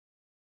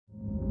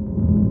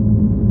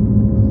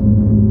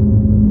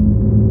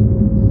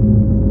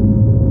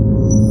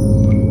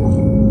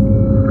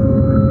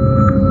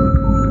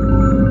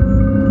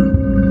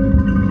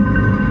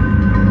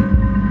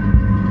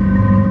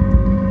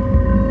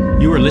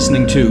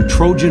listening to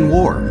Trojan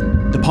War,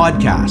 the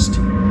podcast.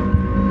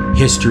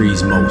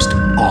 History's most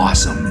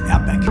awesome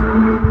epic.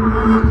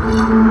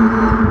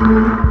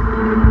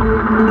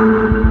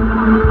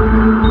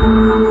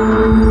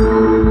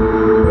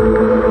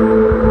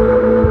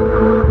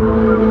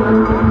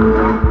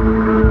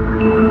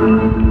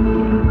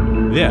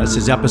 This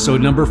is episode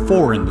number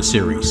 4 in the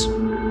series.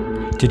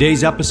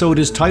 Today's episode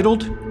is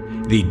titled,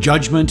 The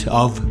Judgment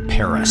of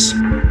Paris.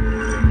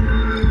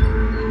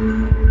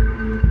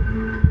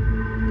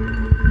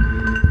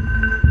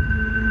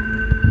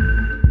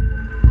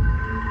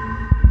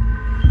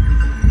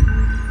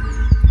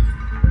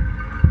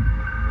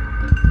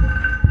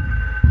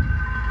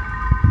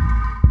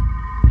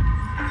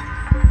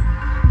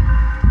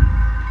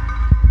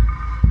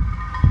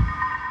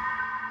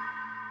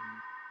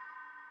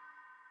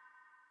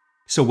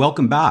 So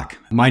welcome back.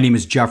 My name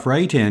is Jeff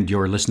Wright, and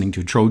you're listening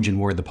to Trojan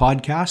War, the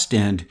podcast,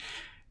 and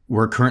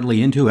we're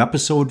currently into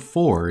episode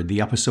 4, the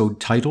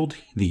episode titled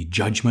The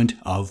Judgment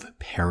of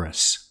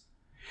Paris.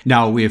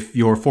 Now, if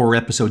you're 4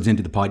 episodes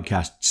into the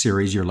podcast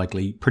series, you're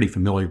likely pretty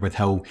familiar with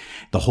how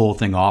the whole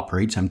thing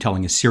operates. I'm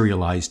telling a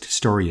serialized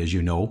story, as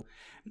you know.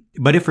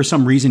 But if for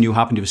some reason you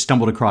happen to have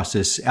stumbled across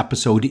this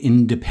episode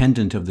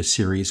independent of the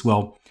series,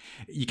 well,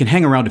 you can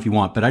hang around if you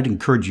want, but I'd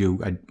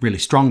really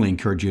strongly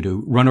encourage you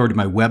to run over to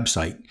my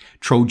website,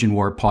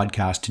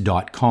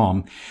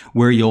 trojanwarpodcast.com,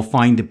 where you'll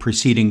find the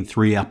preceding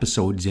 3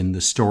 episodes in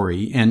the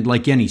story. And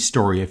like any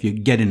story, if you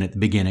get in at the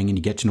beginning and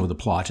you get to know the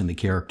plot and the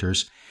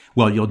characters,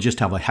 well, you'll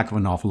just have a heck of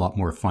an awful lot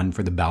more fun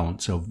for the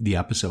balance of the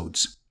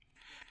episodes.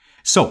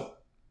 So,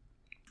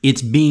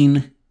 it's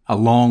been a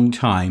long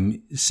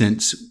time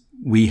since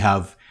we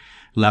have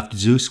left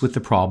Zeus with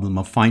the problem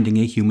of finding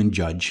a human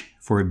judge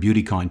for a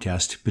beauty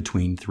contest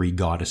between 3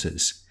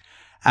 goddesses.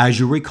 As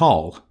you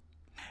recall,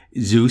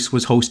 Zeus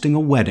was hosting a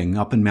wedding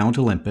up in Mount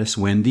Olympus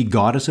when the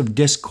goddess of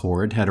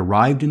discord had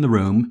arrived in the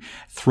room,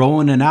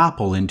 thrown an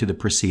apple into the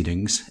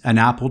proceedings, an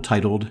apple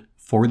titled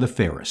For the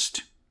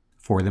Fairest,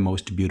 for the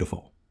most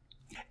beautiful.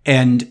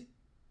 And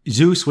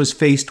Zeus was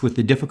faced with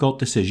the difficult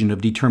decision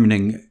of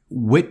determining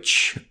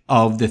which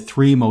of the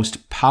 3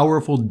 most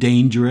powerful,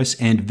 dangerous,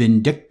 and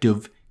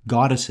vindictive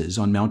goddesses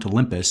on Mount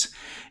Olympus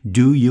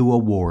do you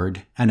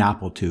award an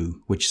apple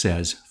to which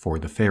says for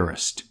the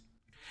fairest.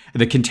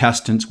 The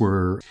contestants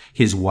were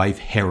his wife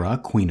Hera,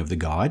 queen of the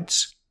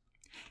gods,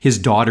 his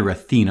daughter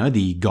Athena,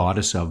 the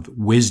goddess of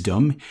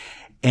wisdom,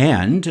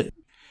 and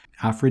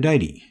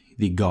Aphrodite,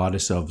 the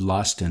goddess of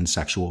lust and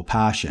sexual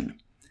passion.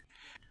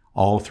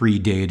 All 3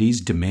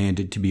 deities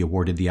demanded to be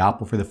awarded the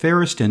apple for the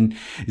fairest, and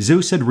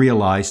Zeus had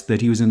realized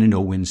that he was in a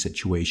no-win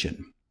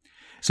situation.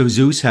 So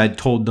Zeus had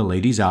told the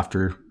ladies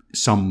after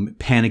some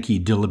panicky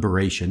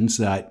deliberations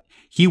that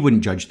he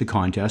wouldn't judge the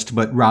contest,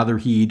 but rather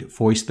he'd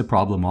foist the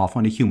problem off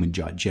on a human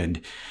judge.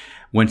 And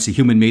once the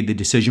human made the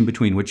decision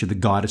between which of the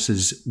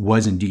goddesses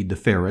was indeed the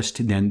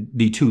fairest, then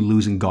the 2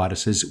 losing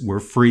goddesses were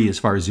free, as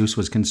far as Zeus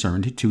was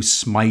concerned, to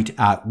smite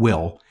at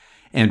will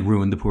and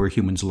ruin the poor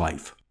human's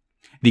life.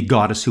 The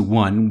goddess who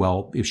won,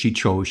 well, if she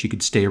chose, she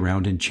could stay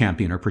around and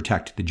champion or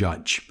protect the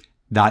judge.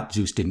 That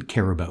Zeus didn't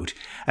care about.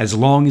 As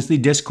long as the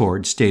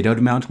discord stayed out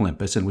of Mount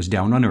Olympus and was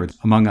down on earth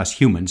among us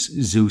humans,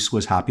 Zeus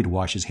was happy to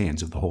wash his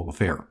hands of the whole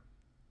affair.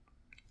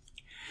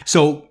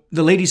 So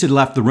the ladies had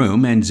left the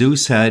room, and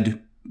Zeus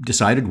had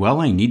decided, well,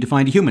 I need to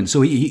find a human.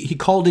 So he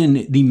called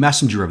in the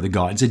messenger of the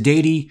gods, a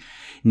deity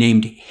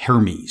named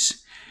Hermes.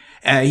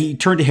 He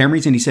turned to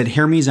Hermes and he said,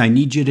 Hermes, I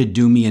need you to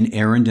do me an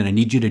errand, and I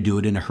need you to do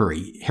it in a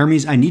hurry.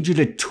 Hermes, I need you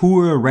to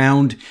tour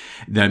around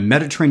the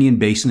Mediterranean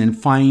basin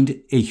and find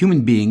a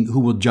human being who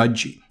will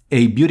judge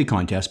a beauty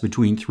contest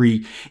between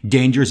 3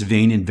 dangerous,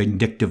 vain, and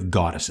vindictive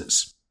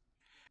goddesses.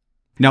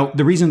 Now,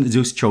 the reason that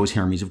Zeus chose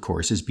Hermes, of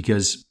course, is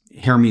because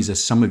Hermes,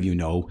 as some of you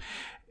know,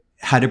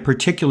 had a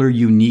particular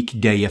unique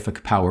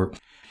deific power.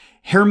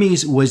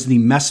 Hermes was the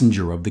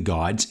messenger of the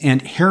gods,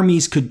 and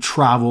Hermes could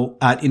travel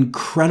at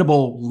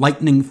incredible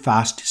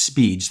lightning-fast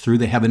speeds through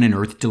the heaven and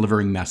earth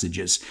delivering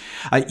messages.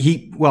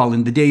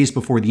 In the days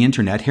before the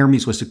internet,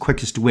 Hermes was the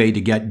quickest way to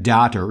get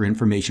data or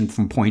information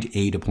from point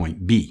A to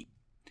point B.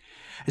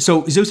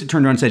 So Zeus had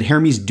turned around and said,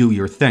 Hermes, do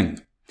your thing.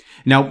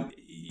 Now,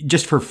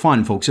 just for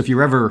fun, folks, if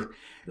you're ever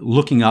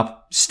looking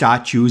up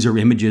statues or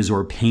images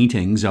or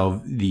paintings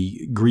of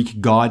the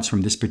Greek gods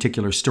from this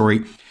particular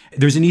story,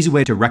 there's an easy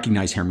way to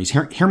recognize Hermes.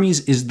 Hermes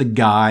is the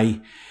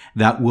guy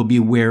that will be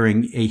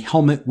wearing a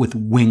helmet with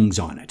wings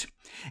on it.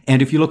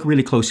 And if you look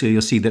really closely,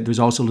 you'll see that there's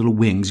also little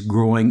wings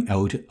growing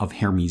out of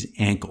Hermes'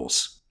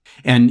 ankles.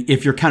 And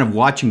if you're kind of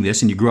watching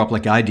this and you grew up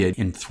like I did,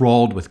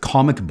 enthralled with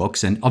comic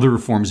books and other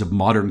forms of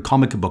modern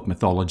comic book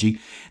mythology,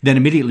 then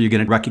immediately you're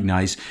going to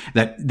recognize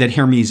that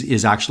Hermes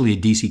is actually a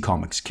DC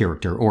Comics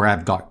character, or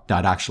I've got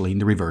that actually in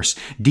the reverse.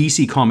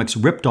 DC Comics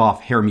ripped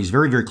off Hermes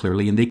very, very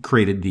clearly, and they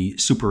created the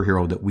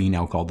superhero that we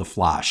now call the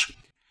Flash.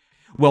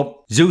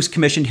 Well, Zeus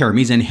commissioned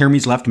Hermes, and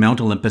Hermes left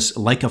Mount Olympus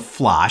like a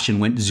flash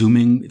and went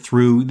zooming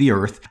through the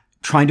earth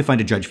trying to find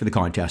a judge for the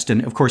contest.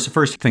 And of course, the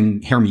first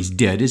thing Hermes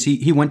did is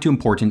he went to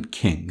important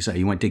kings.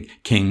 He went to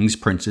kings,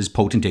 princes,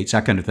 potentates,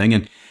 that kind of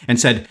thing, and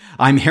said,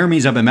 "I'm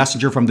Hermes, I'm a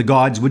messenger from the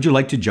gods. Would you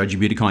like to judge a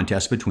beauty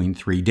contest between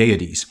three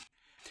deities?"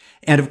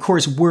 And of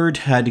course, word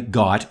had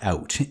got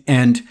out,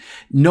 and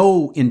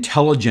no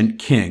intelligent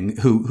king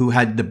who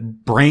had the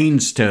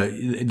brains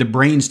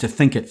to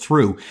think it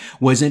through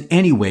was in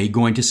any way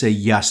going to say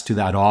yes to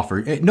that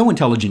offer. No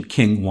intelligent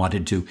king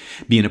wanted to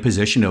be in a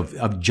position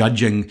of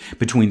judging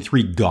between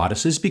three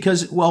goddesses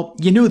because, well,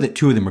 you knew that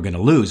two of them were going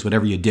to lose,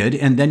 whatever you did,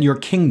 and then your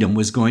kingdom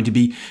was going to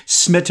be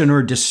smitten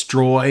or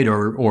destroyed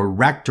or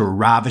wrecked or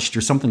ravished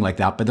or something like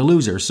that by the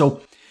loser.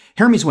 So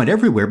Hermes went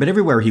everywhere, but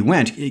everywhere he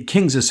went,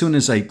 kings, as soon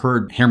as they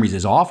heard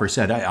Hermes' offer,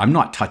 said, I'm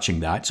not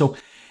touching that. So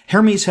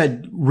Hermes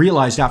had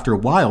realized after a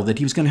while that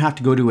he was going to have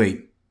to go to a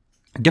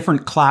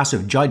different class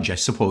of judge, I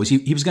suppose.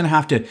 He was going to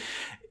have to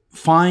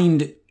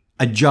find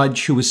a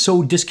judge who was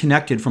so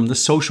disconnected from the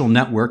social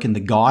network and the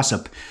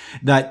gossip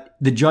that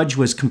the judge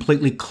was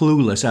completely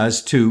clueless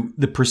as to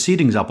the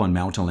proceedings up on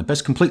Mount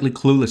Olympus, completely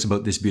clueless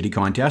about this beauty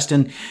contest,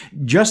 and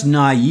just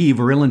naive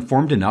or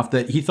ill-informed enough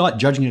that he thought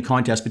judging a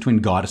contest between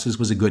goddesses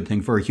was a good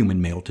thing for a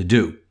human male to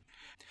do.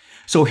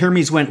 So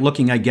Hermes went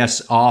looking, I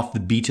guess, off the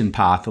beaten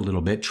path a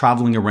little bit,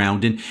 traveling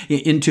around and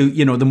into,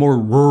 the more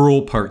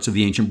rural parts of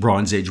the ancient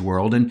Bronze Age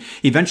world. And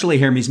eventually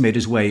Hermes made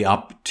his way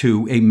up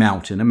to a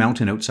mountain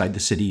outside the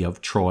city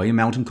of Troy, a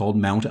mountain called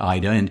Mount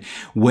Ida. And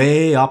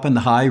way up in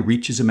the high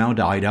reaches of Mount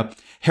Ida,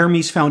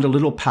 Hermes found a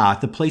little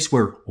path, a place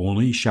where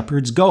only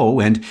shepherds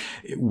go. And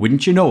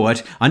wouldn't you know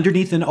it,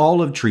 underneath an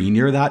olive tree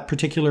near that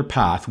particular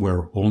path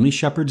where only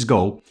shepherds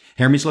go,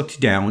 Hermes looked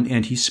down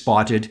and he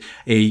spotted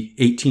a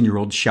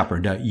 18-year-old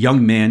shepherd, a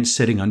young man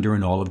sitting under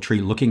an olive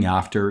tree looking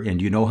after, and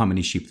you know how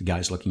many sheep the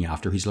guy's looking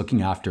after. He's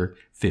looking after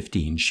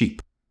 15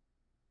 sheep.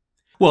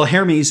 Well,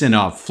 Hermes, in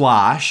a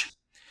flash,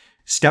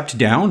 stepped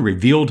down,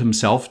 revealed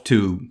himself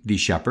to the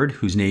shepherd,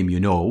 whose name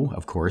you know,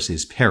 of course,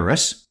 is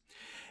Paris,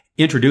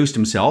 introduced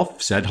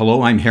himself, said,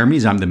 "Hello, I'm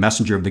Hermes, I'm the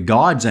messenger of the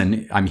gods,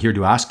 and I'm here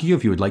to ask you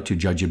if you would like to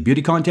judge a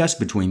beauty contest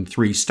between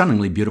three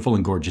stunningly beautiful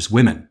and gorgeous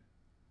women."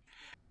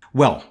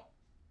 Well,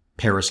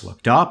 Paris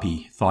looked up,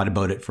 he thought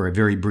about it for a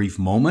very brief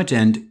moment,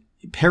 and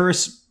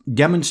Paris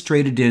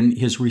demonstrated in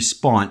his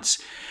response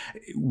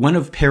one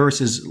of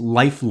Paris's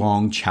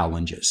lifelong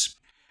challenges.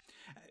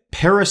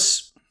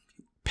 Paris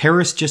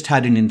just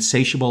had an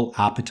insatiable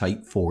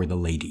appetite for the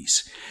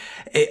ladies.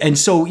 And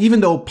so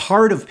even though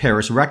part of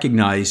Paris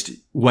recognized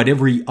what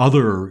every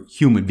other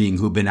human being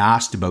who'd been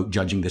asked about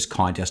judging this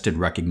contest had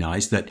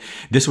recognized, that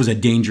this was a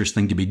dangerous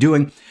thing to be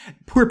doing,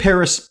 poor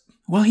Paris,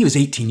 well, he was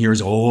 18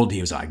 years old.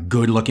 He was a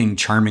good-looking,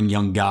 charming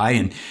young guy,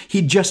 and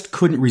he just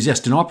couldn't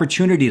resist. An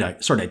opportunity to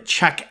sort of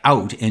check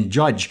out and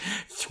judge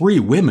three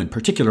women,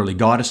 particularly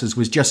goddesses,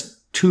 was just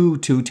too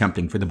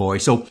tempting for the boy.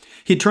 So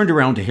he turned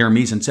around to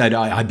Hermes and said,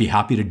 I'd be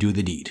happy to do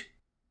the deed.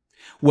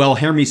 Well,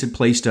 Hermes had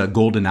placed a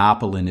golden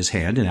apple in his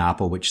hand, an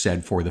apple which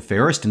said, "For the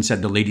fairest," and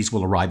said, "The ladies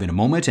will arrive in a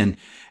moment, and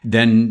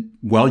then,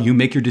 well, you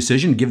make your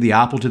decision, give the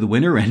apple to the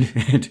winner,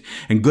 and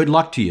good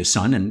luck to you,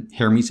 son." And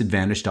Hermes had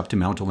vanished up to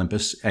Mount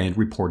Olympus and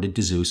reported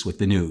to Zeus with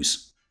the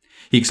news.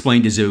 He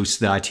explained to Zeus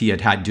that he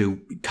had to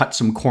cut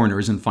some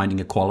corners in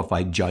finding a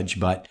qualified judge,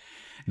 but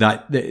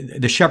that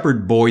the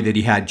shepherd boy that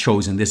he had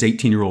chosen, this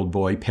 18-year-old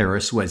boy,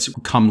 Paris, was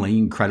comely,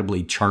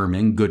 incredibly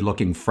charming,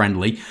 good-looking,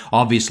 friendly,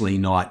 obviously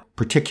not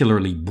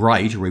particularly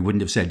bright, or he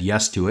wouldn't have said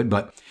yes to it,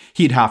 but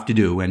he'd have to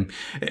do. And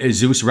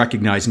Zeus,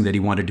 recognizing that he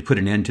wanted to put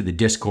an end to the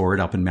discord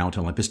up in Mount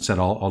Olympus, said,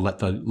 I'll let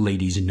the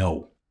ladies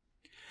know.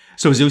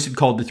 So Zeus had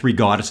called the three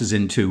goddesses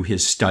into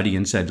his study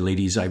and said,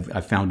 "Ladies,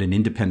 I've found an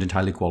independent,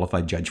 highly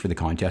qualified judge for the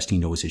contest. He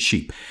knows his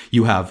sheep.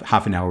 You have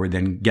half an hour,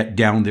 then get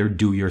down there,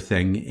 do your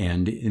thing,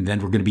 and then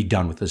we're going to be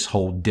done with this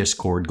whole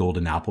discord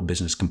golden apple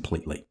business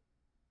completely."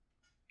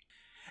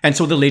 And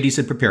so the ladies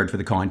had prepared for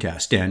the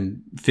contest,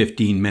 and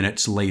 15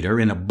 minutes later,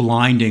 in a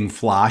blinding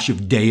flash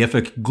of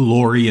deific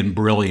glory and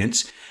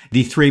brilliance,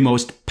 the three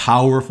most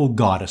powerful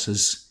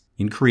goddesses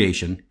in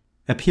creation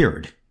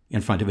appeared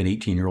in front of an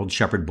 18-year-old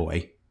shepherd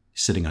boy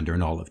sitting under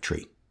an olive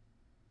tree.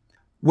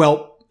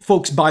 Well,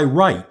 folks, by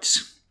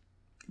rights,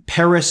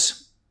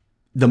 Paris,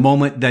 the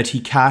moment that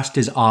he cast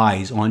his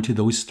eyes onto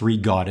those three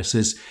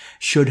goddesses,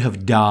 should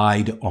have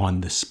died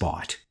on the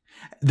spot.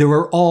 There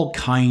are all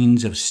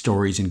kinds of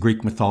stories in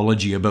Greek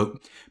mythology about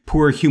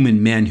poor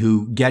human men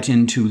who get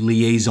into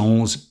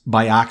liaisons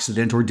by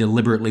accident or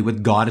deliberately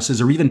with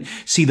goddesses, or even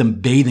see them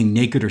bathing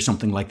naked or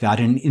something like that.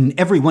 And in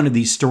every one of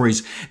these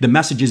stories, the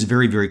message is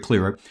very, very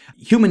clear.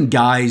 Human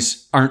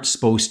guys aren't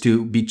supposed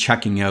to be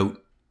checking out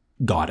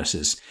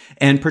goddesses,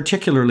 and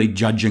particularly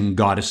judging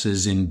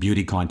goddesses in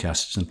beauty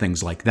contests and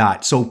things like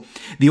that. So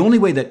the only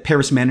way that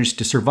Paris managed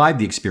to survive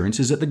the experience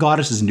is that the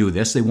goddesses knew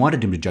this. They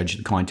wanted him to judge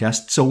the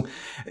contest. So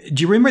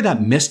do you remember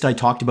that mist I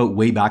talked about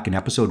way back in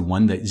episode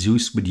 1 that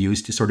Zeus would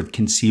use to sort of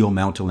conceal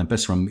Mount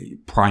Olympus from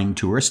prying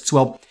tourists?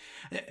 Well,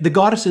 the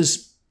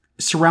goddesses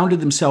surrounded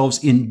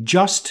themselves in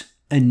just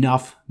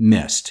enough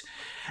mist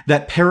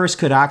that Paris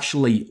could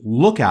actually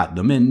look at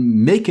them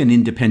and make an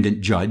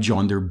independent judge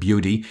on their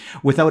beauty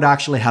without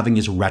actually having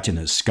his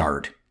retinas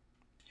scarred.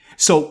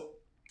 So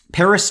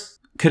Paris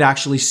could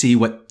actually see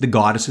what the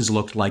goddesses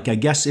looked like, I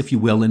guess, if you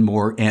will, in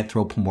more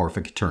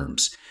anthropomorphic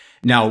terms.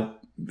 Now,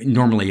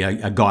 normally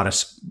a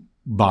goddess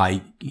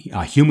by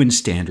human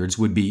standards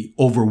would be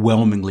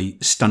overwhelmingly,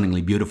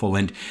 stunningly beautiful,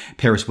 and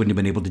Paris wouldn't have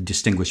been able to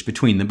distinguish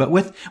between them. But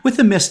with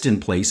the mist in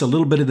place, a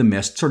little bit of the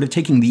mist sort of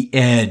taking the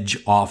edge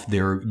off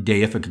their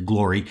deific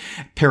glory,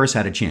 Paris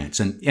had a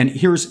chance. And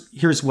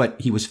here's what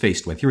he was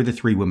faced with. Here are the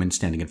three women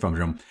standing in front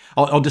of him.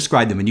 I'll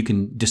describe them, and you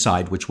can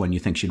decide which one you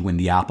think should win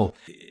the apple.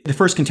 The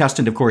first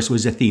contestant, of course,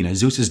 was Athena,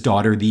 Zeus's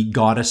daughter, the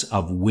goddess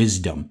of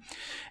wisdom.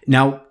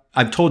 Now,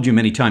 I've told you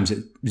many times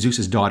that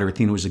Zeus's daughter,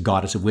 Athena, was a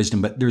goddess of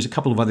wisdom, but there's a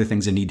couple of other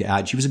things I need to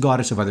add. She was a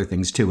goddess of other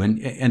things too.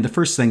 And the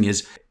first thing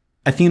is,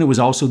 Athena was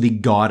also the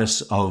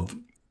goddess of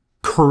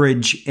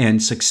courage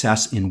and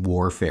success in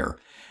warfare.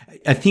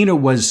 Athena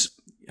was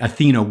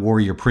Athena,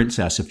 warrior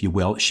princess, if you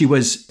will. She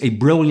was a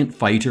brilliant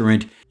fighter,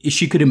 and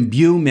she could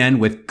imbue men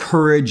with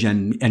courage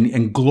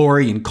and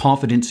glory and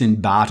confidence in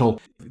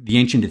battle. The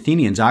ancient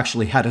Athenians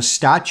actually had a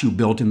statue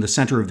built in the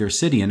center of their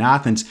city in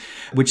Athens,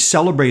 which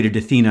celebrated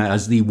Athena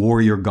as the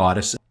warrior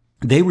goddess.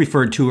 They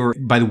referred to her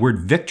by the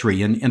word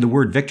victory, and the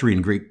word victory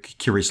in Greek,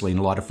 curiously, and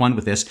a lot of fun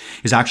with this,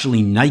 is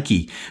actually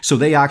Nike. So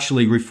they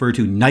actually refer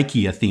to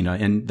Nike Athena,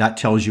 and that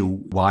tells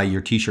you why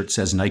your t-shirt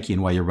says Nike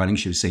and why your running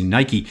shoes say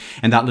Nike.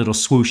 And that little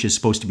swoosh is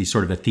supposed to be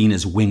sort of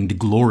Athena's winged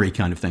glory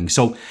kind of thing.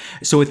 So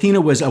Athena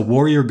was a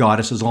warrior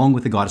goddess along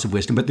with the goddess of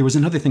wisdom. But there was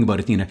another thing about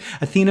Athena.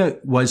 Athena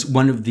was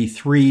one of the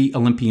three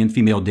Olympian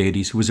female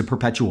deities who was a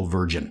perpetual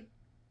virgin.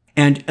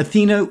 And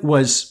Athena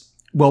was,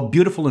 well,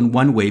 beautiful in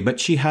one way, but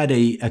she had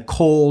a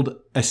cold,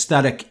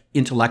 aesthetic,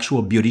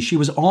 intellectual beauty. She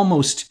was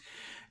almost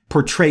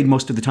portrayed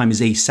most of the time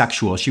as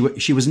asexual.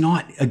 She was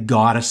not a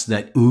goddess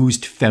that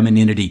oozed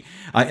femininity.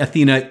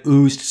 Athena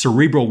oozed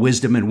cerebral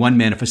wisdom in one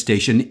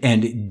manifestation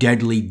and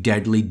deadly,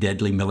 deadly,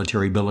 deadly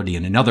military ability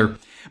in another.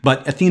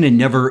 But Athena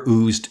never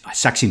oozed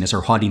sexiness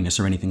or haughtiness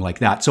or anything like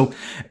that. So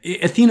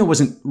Athena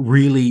wasn't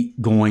really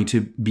going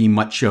to be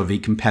much of a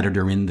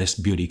competitor in this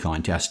beauty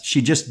contest.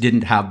 She just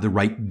didn't have the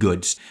right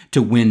goods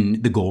to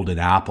win the golden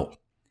apple.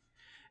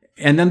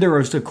 And then there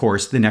was, of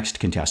course, the next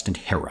contestant,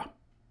 Hera.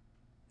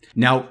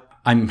 Now,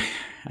 I'm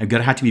going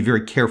to have to be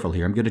very careful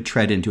here. I'm going to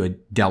tread into a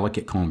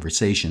delicate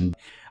conversation.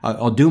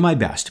 I'll do my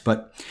best.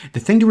 But the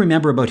thing to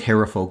remember about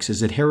Hera, folks, is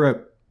that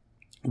Hera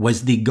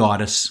was the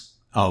goddess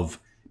of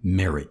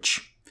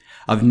marriage.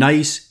 Of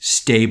nice,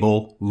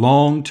 stable,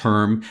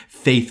 long-term,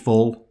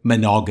 faithful,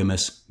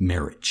 monogamous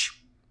marriage.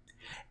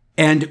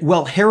 And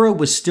while Hera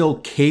was still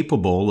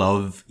capable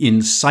of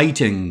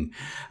inciting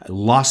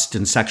lust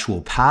and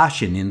sexual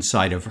passion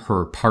inside of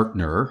her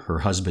partner, her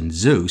husband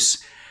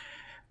Zeus,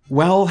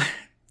 well,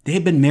 they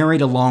had been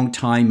married a long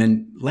time,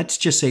 and let's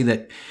just say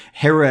that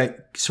Hera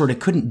sort of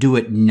couldn't do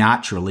it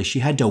naturally. She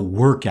had to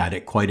work at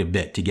it quite a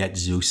bit to get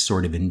Zeus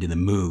sort of into the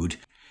mood.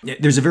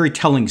 There's a very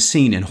telling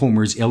scene in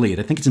Homer's Iliad,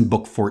 I think it's in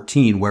book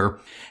 14, where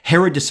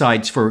Hera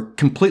decides for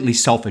completely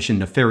selfish and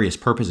nefarious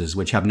purposes,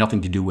 which have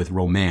nothing to do with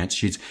romance.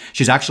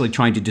 She's actually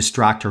trying to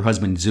distract her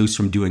husband Zeus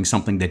from doing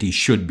something that he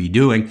should be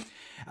doing.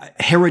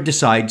 Hera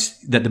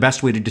decides that the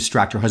best way to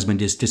distract her husband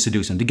is to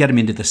seduce him, to get him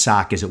into the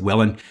sack, as it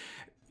will. And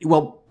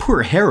well,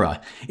 poor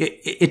Hera,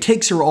 it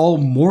takes her all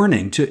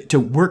morning to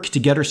work to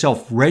get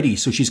herself ready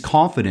so she's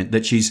confident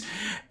that she's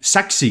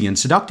sexy and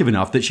seductive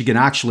enough that she can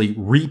actually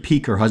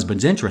re-pique her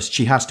husband's interest.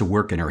 She has to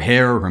work in her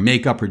hair, her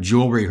makeup, her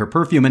jewelry, her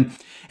perfume.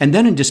 And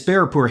then in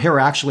despair, poor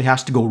Hera actually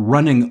has to go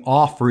running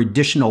off for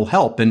additional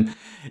help. And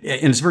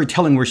it's very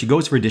telling where she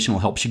goes for additional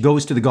help. She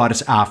goes to the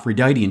goddess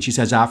Aphrodite and she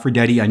says,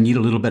 Aphrodite, I need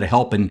a little bit of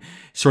help in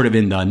sort of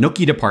in the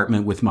nookie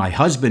department with my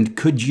husband.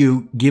 Could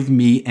you give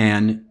me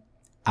an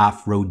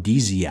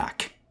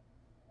aphrodisiac?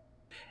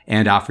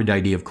 And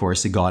Aphrodite, of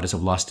course, the goddess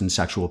of lust and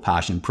sexual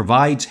passion,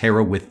 provides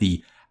Hera with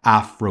the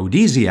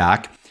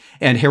aphrodisiac,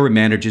 and Hera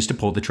manages to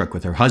pull the trick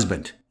with her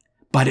husband.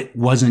 But it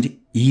wasn't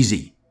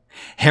easy.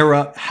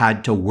 Hera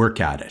had to work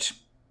at it.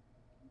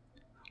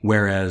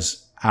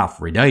 Whereas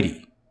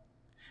Aphrodite,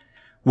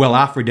 well,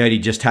 Aphrodite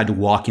just had to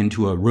walk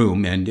into a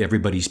room and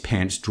everybody's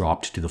pants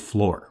dropped to the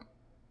floor.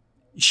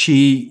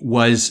 She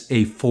was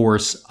a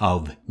force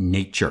of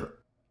nature.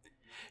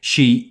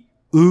 She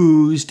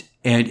oozed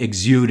and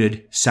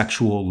exuded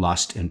sexual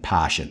lust and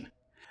passion.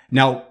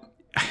 Now,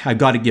 I've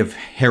got to give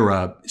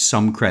Hera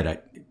some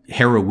credit.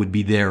 Hera would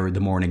be there the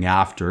morning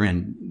after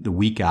and the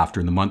week after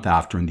and the month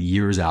after and the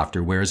years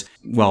after, whereas,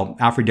 well,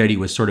 Aphrodite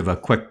was sort of a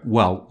quick,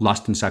 well,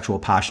 lust and sexual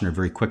passion are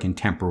very quick and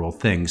temporal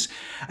things.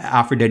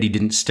 Aphrodite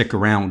didn't stick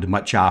around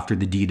much after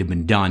the deed had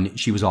been done.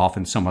 She was off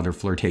in some other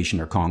flirtation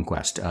or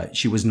conquest.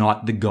 She was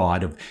not the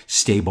god of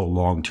stable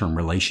long-term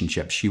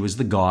relationships. She was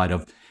the god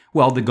of,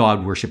 well, the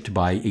god worshipped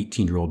by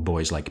 18-year-old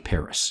boys like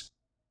Paris.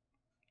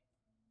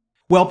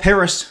 Well,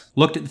 Paris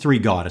looked at the three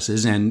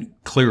goddesses, and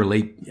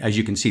clearly, as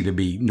you can see, there'd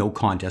be no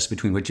contest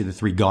between which of the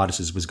three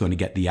goddesses was going to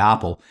get the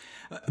apple.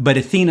 But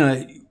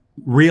Athena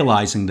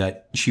realizing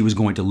that she was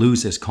going to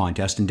lose this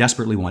contest and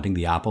desperately wanting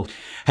the apple,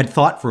 had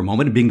thought for a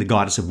moment, and being the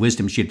goddess of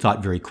wisdom, she had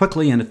thought very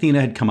quickly, and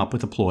Athena had come up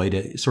with a ploy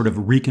to sort of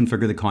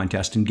reconfigure the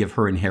contest and give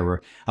her and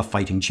Hera a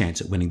fighting chance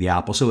at winning the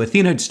apple. So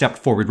Athena had stepped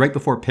forward right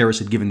before Paris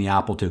had given the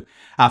apple to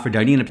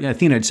Aphrodite, and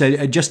Athena had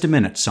said, "Just a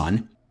minute,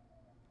 son."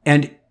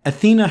 And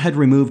Athena had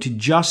removed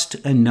just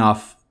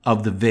enough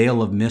of the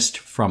veil of mist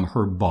from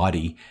her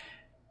body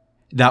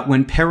that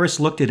when Paris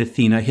looked at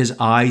Athena, his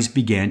eyes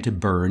began to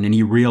burn, and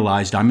he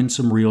realized, I'm in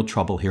some real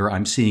trouble here.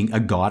 I'm seeing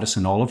a goddess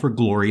in all of her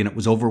glory, and it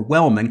was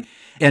overwhelming.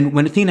 And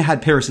when Athena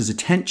had Paris's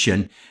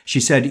attention, she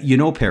said, "You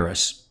know,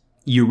 Paris,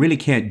 you really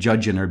can't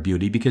judge in our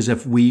beauty, because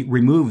if we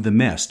remove the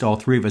mist, all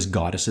three of us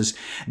goddesses,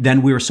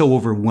 then we are so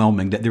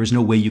overwhelming that there is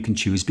no way you can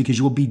choose, because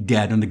you will be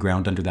dead on the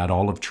ground under that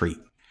olive tree."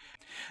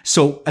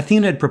 So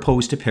Athena had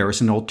proposed to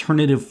Paris an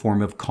alternative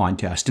form of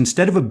contest.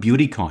 Instead of a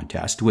beauty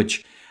contest,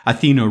 which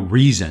Athena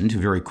reasoned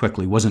very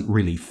quickly wasn't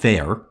really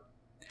fair,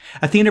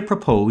 Athena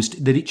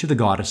proposed that each of the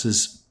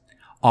goddesses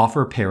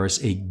offer Paris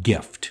a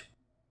gift,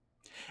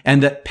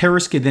 and that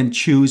Paris could then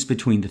choose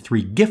between the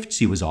three gifts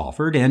he was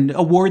offered and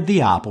award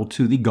the apple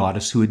to the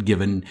goddess who had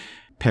given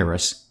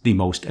Paris the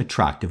most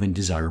attractive and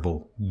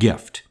desirable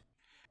gift.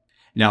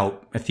 Now,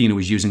 Athena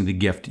was using the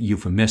gift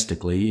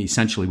euphemistically.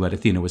 Essentially, what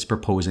Athena was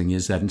proposing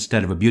is that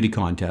instead of a beauty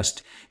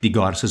contest, the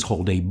goddesses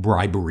hold a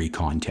bribery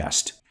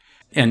contest.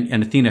 And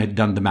Athena had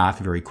done the math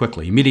very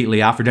quickly.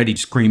 Immediately, Aphrodite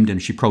screamed and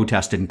she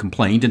protested and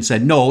complained and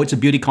said, "No, it's a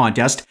beauty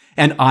contest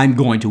and I'm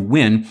going to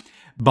win."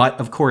 But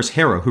of course,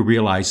 Hera, who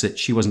realized that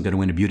she wasn't going to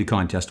win a beauty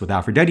contest with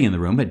Aphrodite in the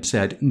room, had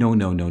said, No.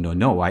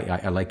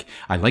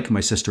 I like my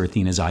sister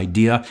Athena's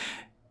idea.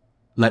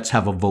 Let's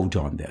have a vote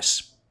on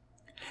this."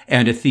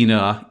 And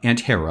Athena and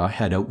Hera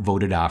had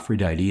outvoted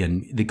Aphrodite,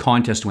 and the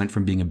contest went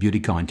from being a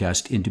beauty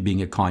contest into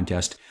being a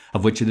contest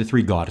of which of the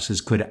three goddesses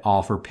could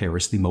offer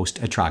Paris the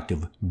most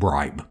attractive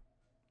bribe.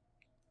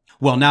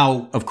 Well,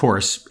 now, of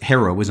course,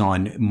 Hera was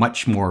on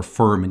much more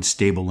firm and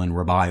stable and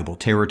reliable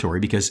territory,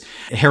 because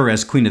Hera,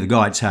 as Queen of the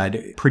Gods,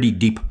 had pretty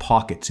deep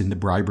pockets in the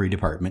bribery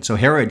department. So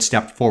Hera had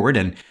stepped forward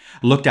and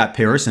looked at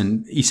Paris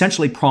and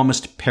essentially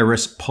promised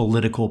Paris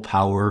political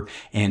power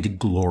and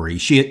glory.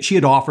 She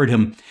had offered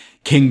him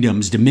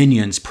kingdoms,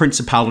 dominions,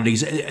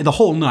 principalities, the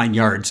whole 9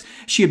 yards.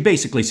 She had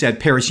basically said,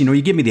 "Paris,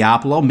 you give me the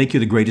apple, I'll make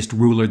you the greatest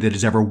ruler that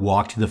has ever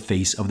walked the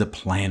face of the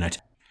planet."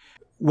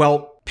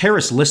 Well,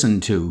 Paris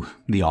listened to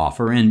the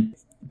offer, and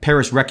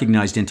Paris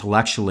recognized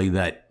intellectually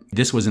that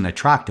this was an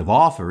attractive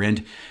offer.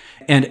 And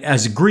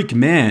as a Greek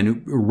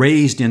man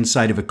raised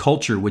inside of a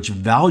culture which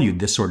valued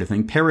this sort of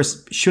thing,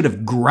 Paris should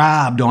have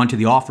grabbed onto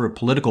the offer of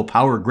political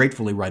power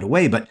gratefully right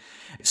away, but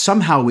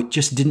somehow it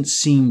just didn't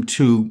seem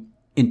too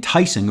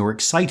enticing or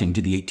exciting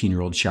to the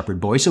 18-year-old shepherd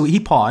boy. So he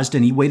paused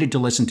and he waited to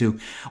listen to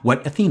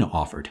what Athena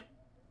offered.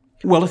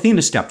 Well,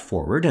 Athena stepped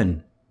forward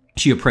and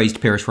she appraised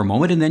Paris for a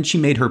moment, and then she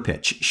made her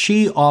pitch.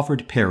 She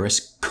offered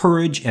Paris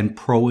courage and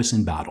prowess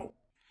in battle.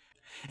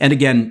 And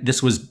again,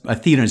 this was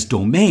Athena's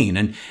domain.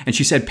 And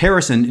she said,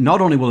 "Paris, and not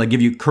only will I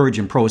give you courage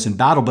and prowess in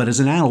battle, but as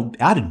an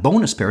added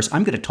bonus, Paris,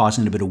 I'm going to toss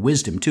in a bit of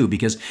wisdom too,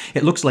 because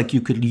it looks like you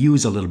could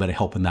use a little bit of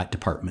help in that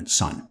department,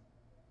 son."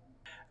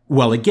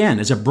 Well, again,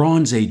 as a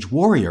Bronze Age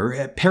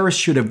warrior, Paris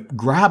should have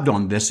grabbed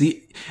on this.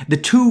 The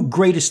two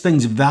greatest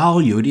things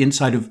valued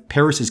inside of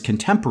Paris's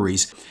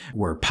contemporaries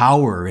were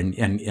power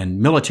and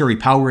military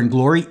power and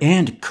glory,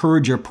 and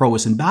courage or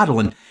prowess in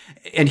battle.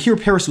 And here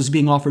Paris was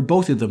being offered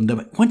both of them.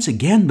 But once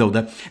again, though,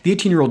 the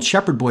 18-year-old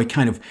shepherd boy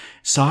kind of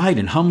sighed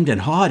and hummed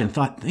and hawed and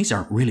thought, these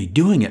aren't really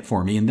doing it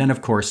for me. And then,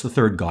 of course, the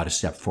third goddess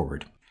stepped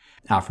forward,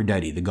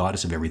 Aphrodite, the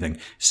goddess of everything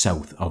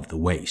south of the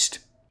waist.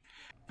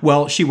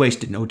 Well, she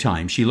wasted no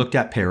time. She looked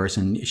at Paris,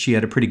 and she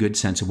had a pretty good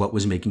sense of what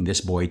was making this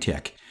boy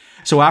tick.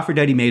 So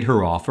Aphrodite made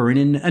her offer, and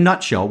in a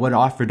nutshell, what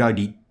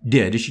Aphrodite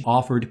did is she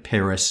offered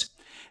Paris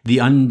the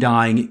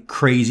undying,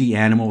 crazy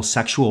animal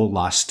sexual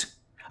lust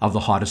of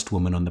the hottest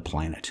woman on the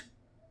planet.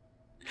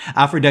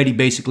 Aphrodite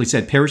basically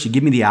said, "Paris, you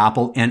give me the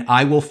apple, and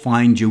I will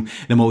find you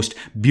the most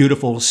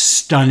beautiful,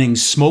 stunning,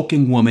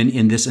 smoking woman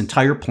in this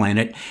entire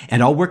planet,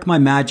 and I'll work my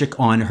magic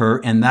on her,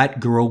 and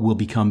that girl will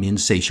become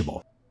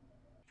insatiable."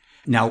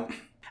 Now,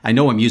 I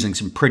know I'm using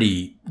some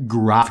pretty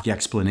graphic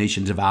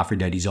explanations of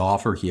Aphrodite's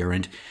offer here,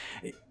 and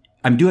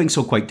I'm doing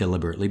so quite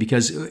deliberately,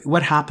 because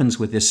what happens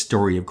with this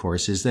story, of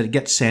course, is that it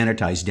gets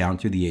sanitized down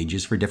through the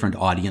ages for different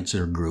audiences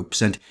or groups.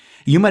 And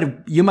you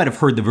might have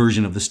heard the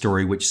version of the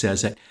story which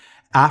says that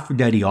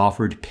Aphrodite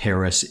offered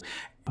Paris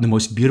the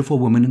most beautiful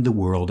woman in the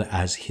world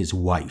as his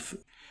wife.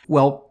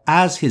 Well,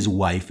 as his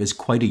wife is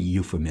quite a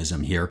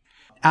euphemism here.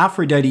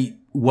 Aphrodite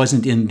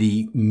wasn't in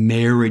the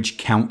marriage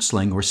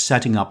counseling or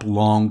setting up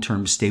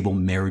long-term stable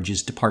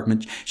marriages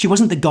department. She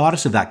wasn't the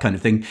goddess of that kind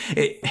of thing.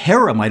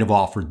 Hera might have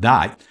offered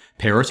that.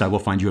 "Paris, I will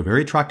find you a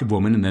very attractive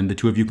woman, and then the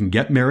two of you can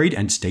get married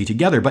and stay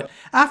together." But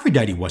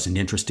Aphrodite wasn't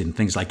interested in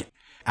things like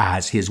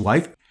as his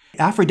wife.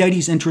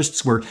 Aphrodite's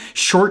interests were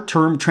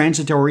short-term,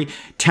 transitory,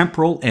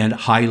 temporal, and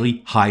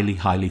highly, highly,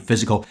 highly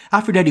physical.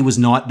 Aphrodite was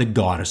not the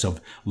goddess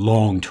of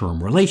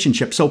long-term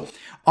relationships. So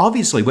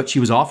obviously what she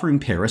was offering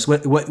Paris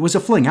was a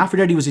fling.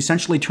 Aphrodite was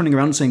essentially turning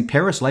around and saying,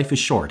 Paris, life is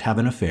short, have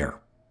an affair.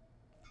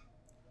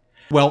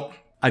 Well,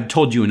 I've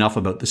told you enough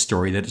about the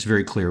story that it's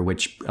very clear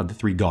which of the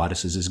three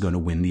goddesses is going to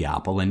win the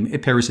apple.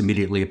 And Paris,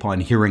 immediately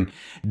upon hearing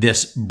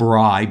this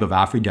bribe of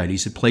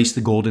Aphrodite's, had placed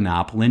the golden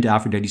apple into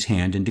Aphrodite's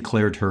hand and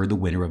declared her the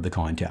winner of the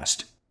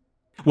contest.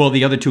 Well,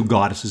 the other two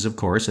goddesses, of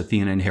course,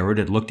 Athena and Hera,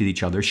 had looked at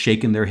each other,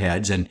 shaken their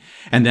heads, and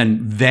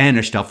then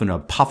vanished off in a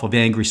puff of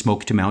angry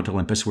smoke to Mount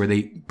Olympus, where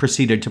they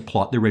proceeded to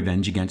plot their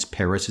revenge against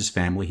Paris, his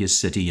family, his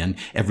city, and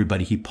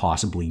everybody he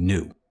possibly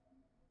knew.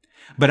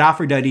 But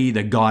Aphrodite,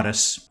 the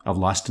goddess of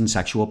lust and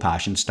sexual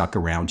passion, stuck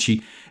around.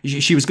 She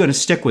was going to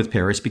stick with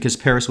Paris because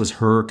Paris was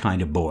her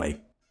kind of boy.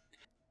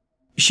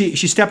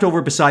 She stepped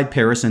over beside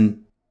Paris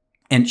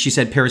and she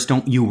said, Paris,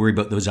 don't you worry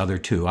about those other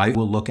two. I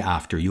will look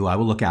after you. I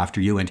will look after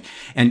you.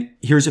 And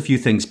here's a few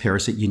things,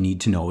 Paris, that you need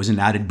to know as an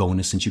added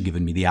bonus since you've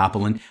given me the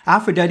apple. And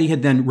Aphrodite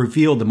had then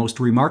revealed the most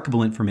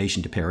remarkable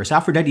information to Paris.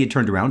 Aphrodite had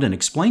turned around and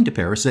explained to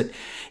Paris that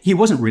he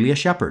wasn't really a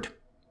shepherd,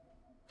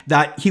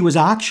 that he was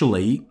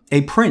actually a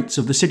prince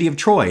of the city of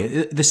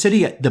Troy, the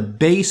city at the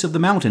base of the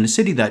mountain, a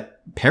city that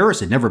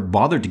Paris had never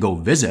bothered to go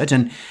visit.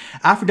 And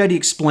Aphrodite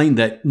explained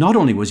that not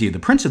only was he the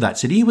prince of that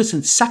city, he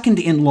was second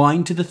in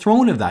line to the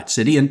throne of that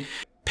city. And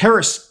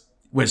Paris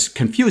was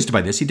confused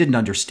by this. He didn't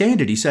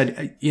understand it. He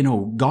said,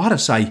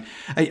 goddess,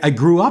 I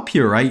grew up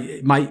here.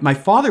 My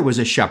father was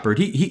a shepherd.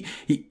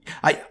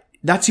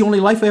 That's the only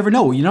life I ever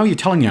know. You're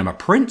telling me I'm a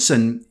prince,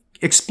 and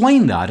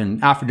explain that.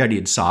 And Aphrodite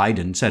had sighed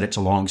and said, it's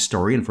a long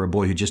story, and for a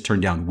boy who just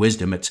turned down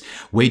wisdom, it's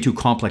way too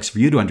complex for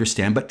you to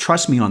understand. But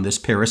trust me on this,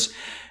 Paris.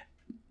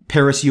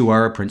 Paris, you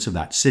are a prince of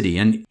that city.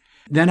 And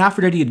then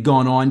Aphrodite had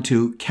gone on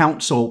to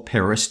counsel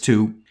Paris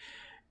to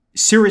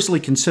seriously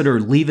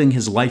consider leaving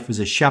his life as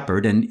a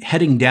shepherd and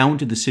heading down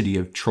to the city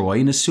of Troy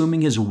and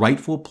assuming his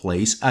rightful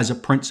place as a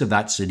prince of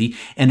that city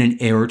and an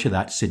heir to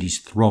that city's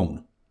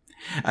throne.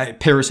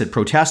 Paris had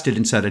protested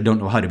and said, I don't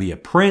know how to be a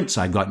prince.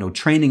 I've got no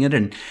training in it.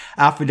 And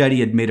Aphrodite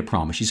had made a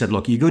promise. She said,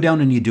 look, you go down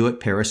and you do it,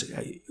 Paris.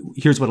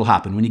 Here's what will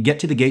happen. When you get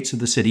to the gates of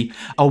the city,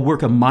 I'll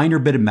work a minor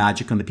bit of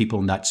magic on the people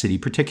in that city,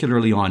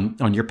 particularly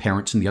on your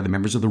parents and the other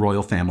members of the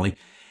royal family.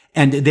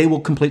 And they will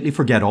completely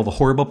forget all the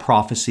horrible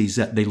prophecies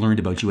that they learned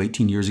about you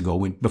 18 years ago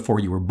before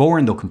you were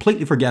born. They'll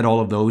completely forget all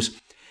of those.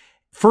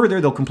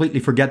 Further, they'll completely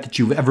forget that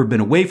you've ever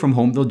been away from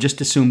home. They'll just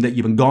assume that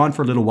you've been gone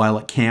for a little while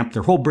at camp.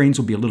 Their whole brains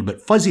will be a little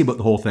bit fuzzy about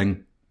the whole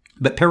thing.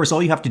 But Paris,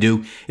 all you have to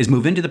do is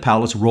move into the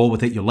palace, roll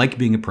with it. You'll like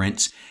being a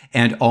prince,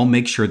 and I'll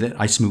make sure that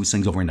I smooth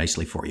things over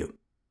nicely for you.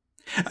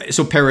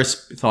 So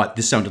Paris thought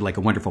this sounded like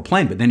a wonderful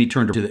plan, but then he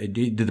turned to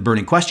the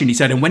burning question. He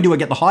said, and when do I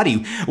get the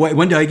hottie?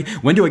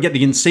 When do I get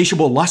the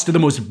insatiable lust of the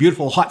most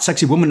beautiful, hot,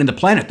 sexy woman in the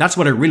planet? That's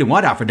what I really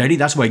want, Aphrodite.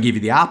 That's why I gave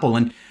you the apple.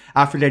 And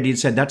Aphrodite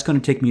said, that's going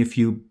to take me a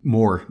few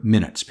more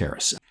minutes,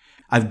 Paris.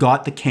 I've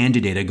got the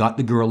candidate. I got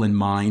the girl in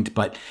mind,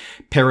 but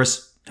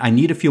Paris, I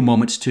need a few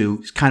moments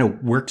to kind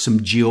of work some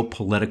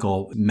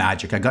geopolitical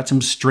magic. I got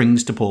some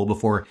strings to pull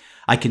before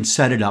I can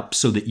set it up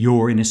so that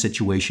you're in a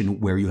situation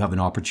where you have an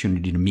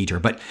opportunity to meet her.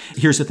 But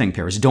here's the thing,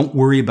 Paris, don't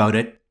worry about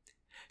it.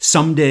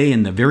 Someday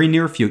in the very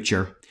near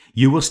future,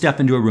 you will step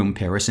into a room,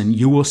 Paris, and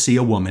you will see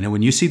a woman. And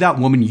when you see that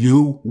woman,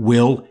 you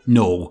will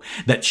know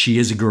that she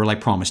is a girl I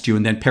promised you.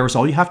 And then, Paris,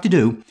 all you have to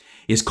do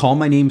is call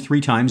my name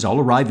 3 times. I'll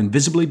arrive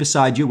invisibly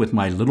beside you with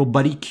my little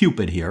buddy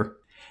Cupid here,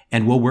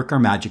 and we'll work our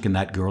magic in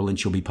that girl, and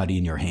she'll be putty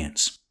in your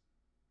hands.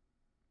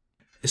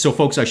 So,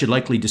 folks, I should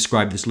likely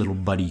describe this little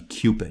buddy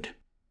Cupid.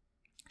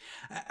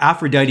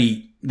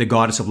 Aphrodite, the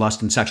goddess of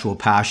lust and sexual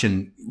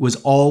passion, was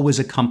always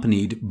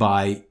accompanied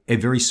by a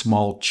very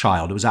small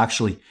child. It was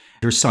actually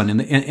her son.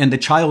 And the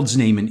child's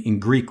name in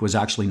Greek was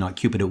actually not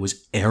Cupid, it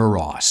was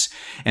Eros.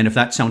 And if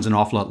that sounds an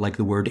awful lot like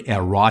the word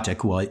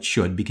erotic, well, it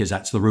should, because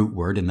that's the root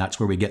word, and that's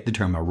where we get the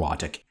term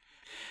erotic.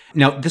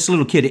 Now, this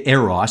little kid,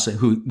 Eros,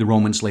 who the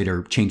Romans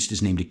later changed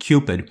his name to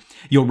Cupid,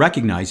 you'll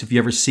recognize if you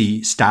ever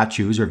see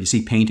statues or if you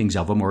see paintings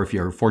of him, or if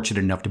you're fortunate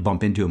enough to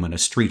bump into him on a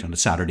street on a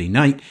Saturday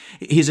night.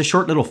 He's a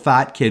short little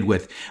fat kid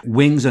with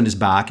wings on his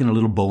back and a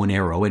little bow and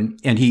arrow. And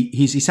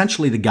he's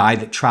essentially the guy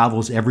that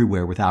travels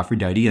everywhere with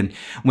Aphrodite. And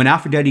when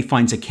Aphrodite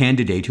finds a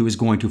candidate who is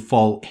going to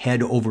fall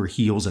head over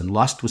heels in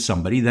lust with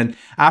somebody, then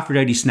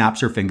Aphrodite snaps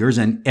her fingers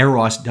and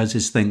Eros does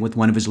his thing with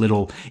one of his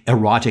little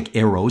erotic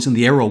arrows. And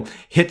the arrow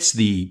hits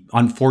the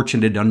unfortunate,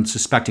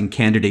 unsuspecting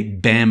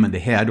candidate bam in the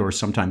head, or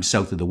sometimes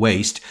south of the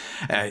waist.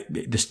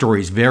 The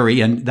stories vary,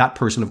 and that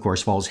person, of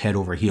course, falls head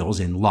over heels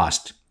in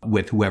lust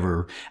with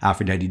whoever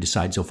Aphrodite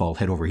decides he'll fall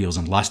head over heels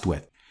in lust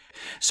with.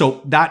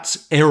 So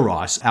that's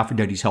Eros,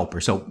 Aphrodite's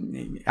helper. So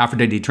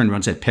Aphrodite turned around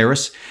and said,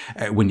 Paris,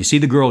 when you see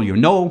the girl, you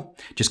know,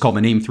 just call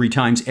my name 3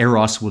 times.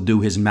 Eros will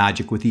do his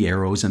magic with the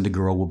arrows, and the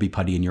girl will be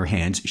putty in your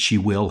hands. She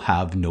will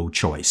have no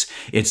choice.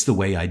 It's the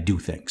way I do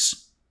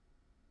things.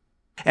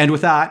 And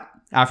with that,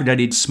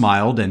 Aphrodite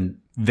smiled and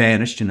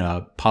vanished in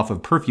a puff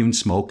of perfume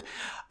smoke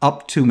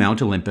up to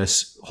Mount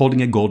Olympus,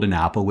 holding a golden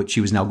apple, which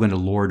she was now going to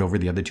lord over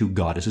the other two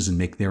goddesses and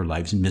make their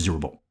lives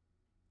miserable.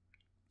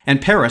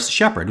 And Paris,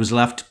 shepherd, was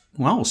left,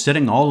 well,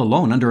 sitting all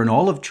alone under an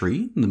olive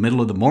tree in the middle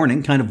of the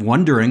morning, kind of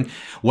wondering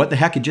what the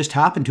heck had just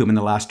happened to him in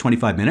the last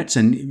 25 minutes,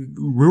 and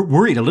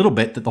worried a little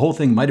bit that the whole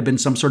thing might have been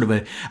some sort of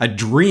a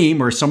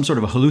dream or some sort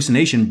of a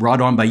hallucination brought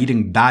on by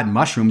eating bad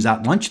mushrooms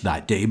at lunch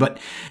that day. But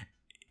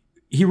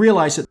he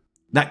realized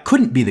that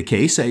couldn't be the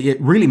case. It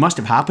really must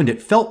have happened.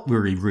 It felt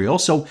very real.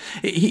 So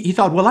he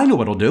thought, well, I know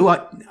what I'll do.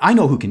 I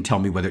know who can tell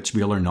me whether it's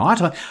real or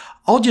not.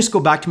 I'll just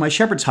go back to my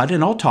shepherd's hut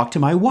and I'll talk to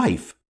my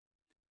wife.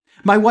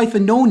 My wife,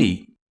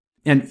 Anoni.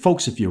 And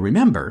folks, if you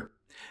remember,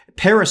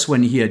 Paris,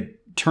 when he had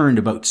turned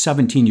about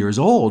 17 years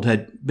old,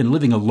 had been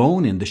living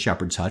alone in the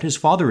shepherd's hut. His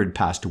father had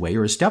passed away,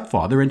 or his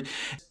stepfather, and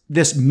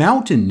this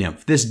mountain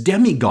nymph, this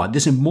demigod,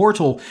 this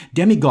immortal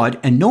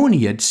demigod,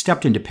 Anoni, had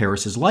stepped into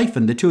Paris's life,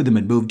 and the two of them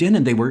had moved in,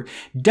 and they were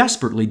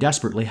desperately,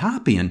 desperately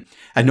happy. And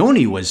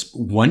Anoni was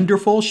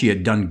wonderful. She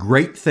had done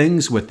great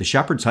things with the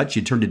shepherd's hut.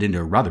 She had turned it into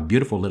a rather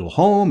beautiful little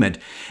home, and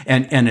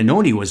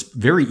Anoni was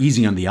very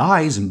easy on the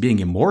eyes, and being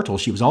immortal,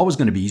 she was always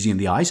going to be easy on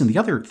the eyes. And the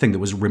other thing that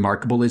was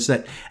remarkable is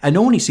that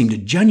Anoni seemed to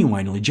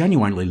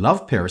genuinely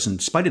love Paris, in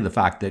spite of the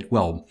fact that,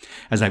 well,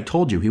 as I've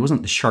told you, he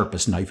wasn't the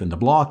sharpest knife in the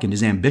block, and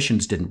his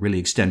ambitions didn't really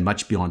extend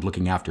much beyond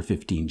looking after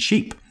 15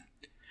 sheep.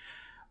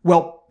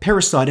 Well,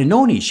 Paris thought,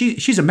 Anoni,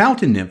 she's a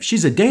mountain nymph,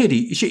 she's a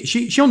deity,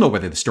 she'll know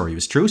whether the story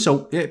was true.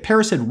 So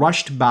Paris had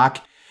rushed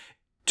back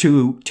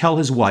to tell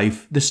his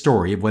wife the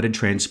story of what had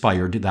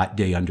transpired that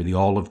day under the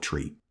olive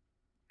tree.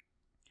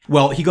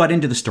 Well, he got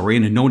into the story,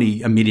 and Anoni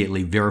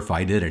immediately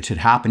verified that it had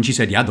happened. She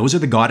said, yeah, those are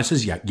the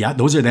goddesses. Yeah,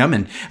 those are them.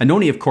 And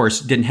Anoni, of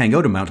course, didn't hang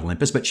out on Mount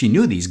Olympus, but she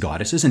knew these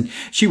goddesses, and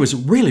she was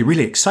really,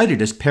 really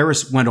excited as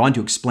Paris went on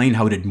to explain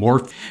how it had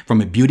morphed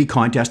from a beauty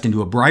contest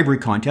into a bribery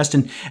contest.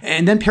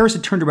 And then Paris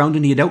had turned around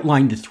and he had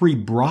outlined the 3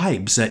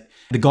 bribes that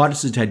the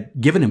goddesses had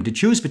given him to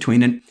choose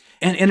between. And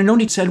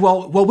Anoni said,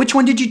 well, which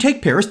one did you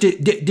take, Paris?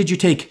 Did you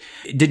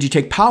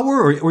take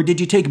power or did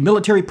you take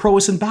military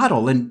prowess in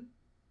battle? And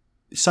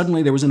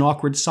suddenly there was an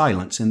awkward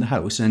silence in the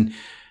house, and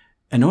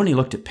Anoni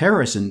looked at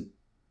Paris, and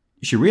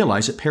she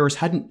realized that Paris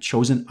hadn't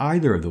chosen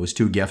either of those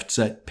 2 gifts,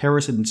 that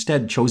Paris had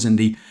instead chosen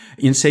the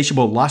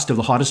insatiable lust of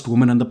the hottest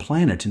woman on the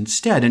planet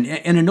instead. And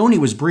Anoni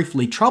was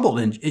briefly troubled,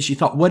 and she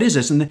thought, what is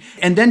this? And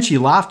then she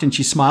laughed, and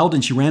she smiled,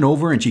 and she ran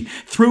over, and she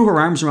threw her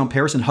arms around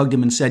Paris and hugged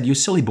him and said, you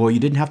silly boy, you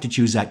didn't have to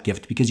choose that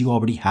gift because you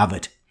already have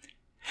it.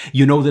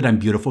 You know that I'm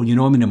beautiful. You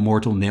know I'm an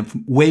immortal nymph,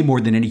 way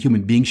more than any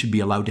human being should be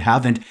allowed to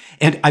have. And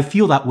I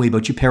feel that way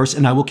about you, Paris,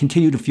 and I will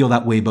continue to feel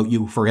that way about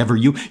you forever.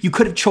 You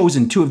could have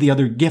chosen 2 of the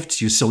other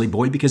gifts, you silly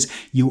boy, because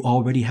you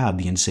already have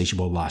the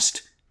insatiable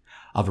lust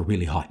of a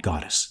really hot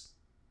goddess.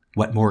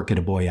 What more could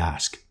a boy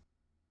ask?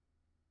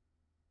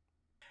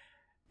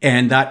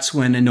 And that's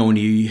when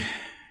Anoni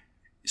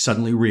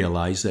suddenly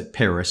realized that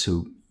Paris,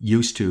 who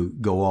used to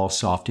go all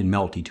soft and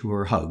melty to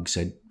her hugs,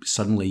 had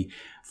suddenly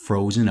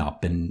frozen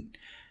up, and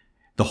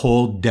the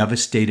whole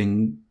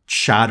devastating,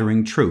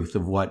 shattering truth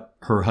of what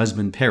her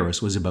husband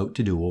Paris was about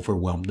to do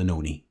overwhelmed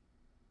Anoni.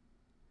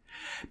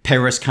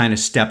 Paris kind of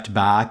stepped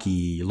back.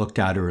 He looked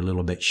at her a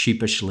little bit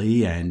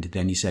sheepishly, and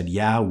then he said,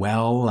 yeah,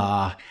 well,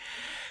 I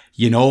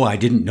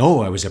didn't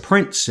know I was a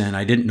prince, and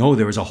I didn't know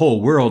there was a whole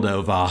world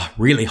of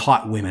really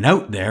hot women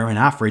out there, and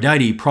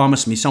Aphrodite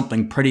promised me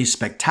something pretty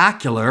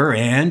spectacular,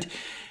 and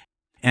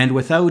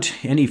without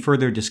any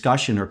further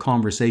discussion or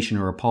conversation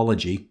or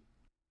apology,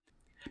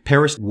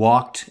 Paris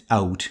walked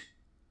out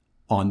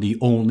on the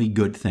only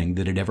good thing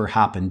that had ever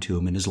happened to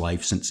him in his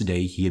life since the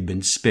day he had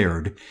been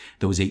spared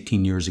those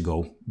 18 years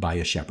ago by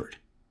a shepherd.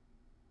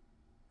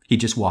 He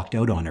just walked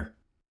out on her,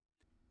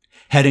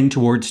 heading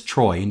towards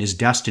Troy and his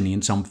destiny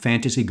in some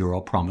fantasy girl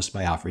promised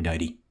by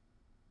Aphrodite.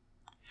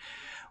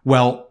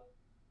 Well,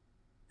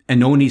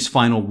 Anoni's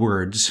final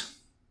words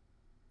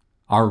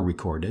are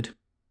recorded.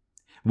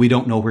 We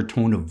don't know her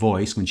tone of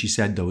voice when she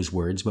said those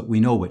words, but we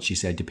know what she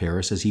said to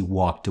Paris as he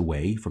walked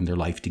away from their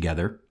life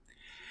together.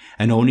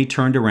 Anoni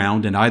turned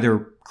around and,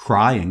 either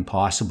crying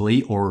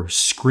possibly, or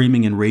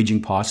screaming and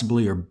raging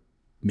possibly, or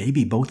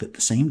maybe both at the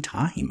same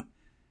time,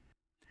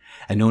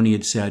 Anoni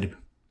had said,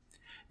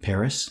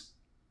 Paris,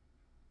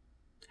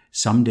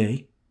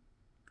 someday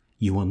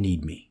you will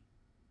need me.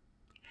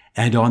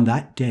 And on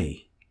that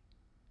day,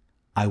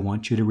 I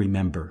want you to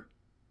remember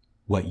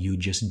what you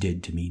just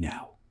did to me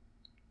now.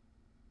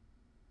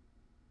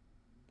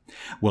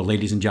 Well,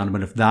 ladies and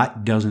gentlemen, if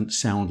that doesn't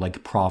sound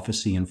like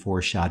prophecy and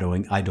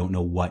foreshadowing, I don't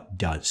know what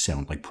does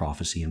sound like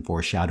prophecy and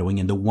foreshadowing.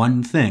 And the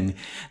one thing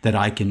that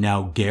I can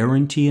now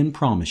guarantee and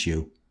promise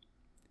you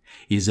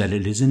is that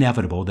it is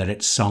inevitable that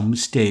at some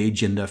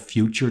stage in the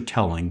future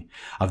telling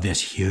of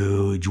this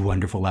huge,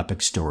 wonderful,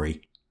 epic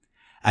story,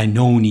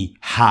 Anoni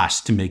has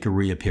to make a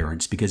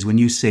reappearance, because when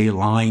you say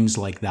lines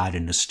like that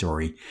in a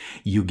story,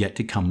 you get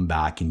to come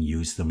back and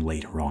use them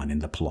later on in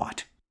the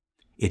plot.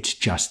 It's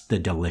just the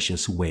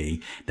delicious way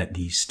that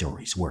these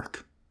stories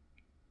work.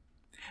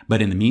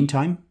 But in the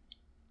meantime,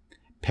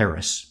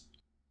 Paris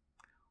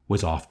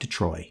was off to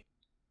Troy.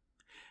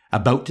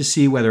 about to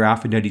see whether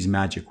Aphrodite's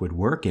magic would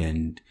work,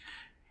 and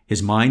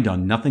his mind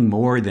on nothing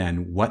more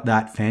than what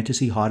that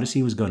fantasy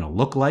Odyssey was going to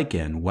look like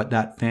and what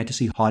that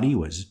fantasy hottie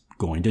was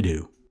going to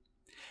do.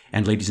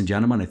 And ladies and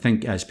gentlemen, I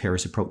think as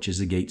Paris approaches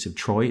the gates of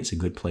Troy, it's a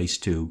good place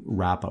to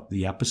wrap up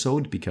the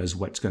episode, because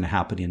what's going to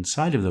happen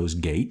inside of those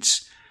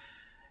gates,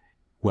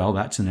 well,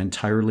 that's an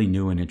entirely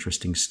new and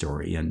interesting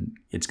story, and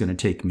it's going to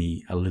take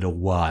me a little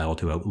while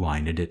to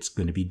outline it. It's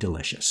going to be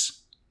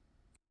delicious.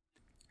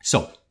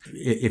 So,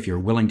 if you're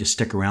willing to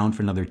stick around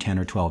for another 10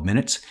 or 12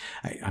 minutes,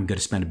 I'm going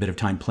to spend a bit of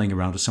time playing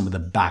around with some of the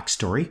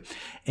backstory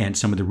and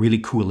some of the really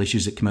cool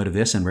issues that come out of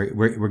this. And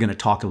we're going to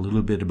talk a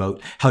little bit about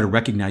how to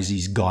recognize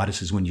these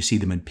goddesses when you see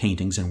them in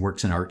paintings and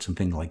works and arts and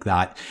things like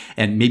that.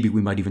 And maybe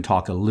we might even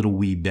talk a little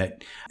wee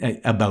bit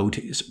about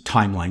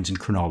timelines and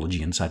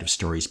chronology inside of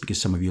stories, because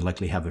some of you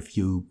likely have a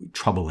few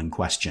troubling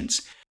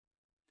questions.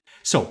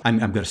 So I'm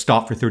going to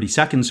stop for 30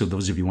 seconds, so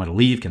those of you who want to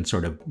leave can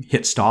sort of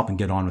hit stop and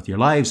get on with your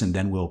lives, and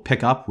then we'll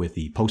pick up with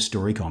the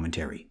post-story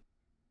commentary.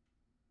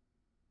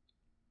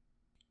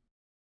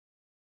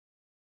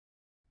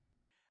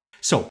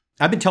 So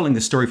I've been telling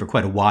this story for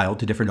quite a while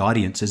to different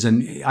audiences,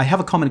 and I have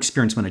a common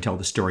experience when I tell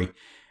the story.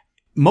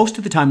 Most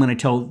of the time when I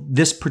tell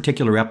this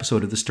particular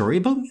episode of the story,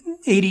 about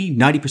 80,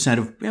 90%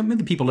 of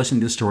the people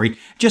listening to the story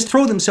just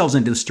throw themselves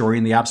into the story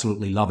and they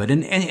absolutely love it.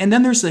 And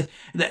then there's the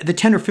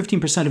 10 or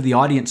 15% of the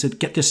audience that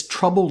get this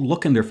troubled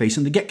look in their face,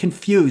 and they get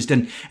confused,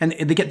 and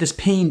they get this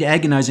pained,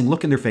 agonizing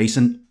look in their face.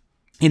 And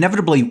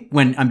inevitably,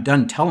 when I'm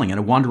done telling and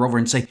I wander over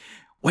and say,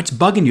 "What's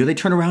bugging you?" they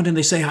turn around and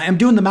they say, "I'm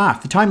doing the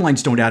math. The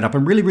timelines don't add up.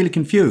 I'm really, really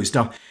confused.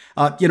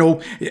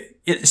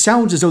 It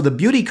sounds as though the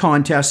beauty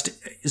contest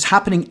is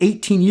happening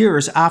 18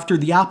 years after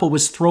the apple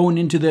was thrown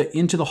into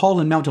the hall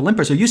in Mount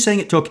Olympus. Are you saying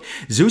it took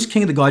Zeus,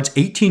 king of the gods,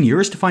 18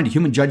 years to find a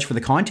human judge for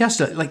the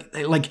contest?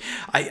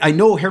 I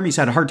know Hermes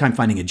had a hard time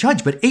finding a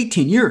judge, but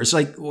 18 years,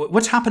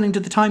 what's happening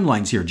to the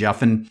timelines here,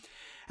 Jeff?" And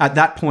at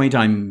that point,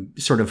 I'm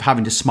sort of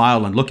having to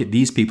smile and look at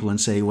these people and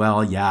say,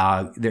 well,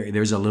 yeah,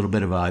 there's a little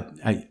bit of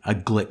a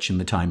glitch in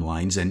the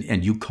timelines,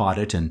 and you caught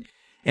it, and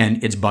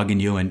it's bugging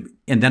you.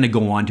 And then I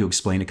go on to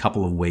explain a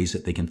couple of ways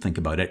that they can think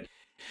about it.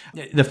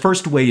 The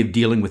first way of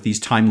dealing with these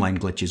timeline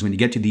glitches, when you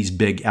get to these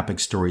big epic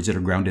stories that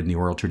are grounded in the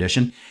oral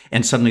tradition,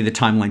 and suddenly the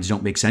timelines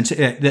don't make sense,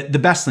 the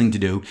best thing to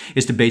do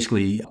is to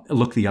basically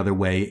look the other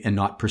way and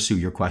not pursue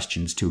your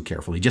questions too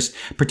carefully. Just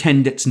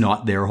pretend it's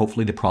not there.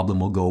 Hopefully the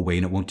problem will go away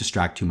and it won't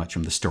distract too much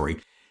from the story.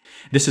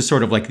 This is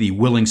sort of like the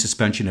willing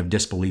suspension of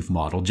disbelief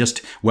model.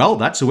 Just, well,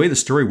 that's the way the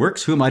story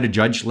works. Who am I to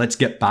judge? Let's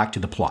get back to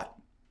the plot.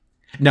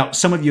 Now,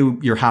 some of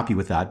you're happy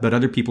with that, but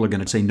other people are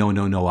going to say, no,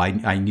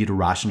 I need a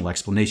rational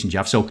explanation,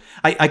 Jeff. So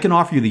I can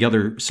offer you the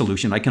other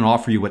solution. I can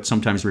offer you what's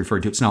sometimes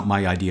referred to, it's not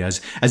my idea,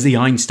 as the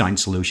Einstein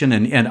solution.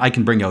 And I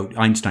can bring out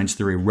Einstein's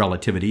theory of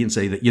relativity and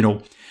say that,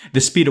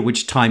 the speed at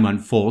which time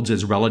unfolds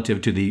is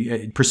relative to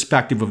the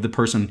perspective of the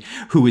person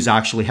who is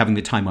actually having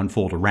the time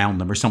unfold around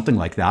them, or something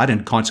like that.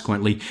 And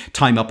consequently,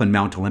 time up in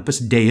Mount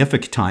Olympus,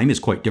 deific time, is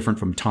quite different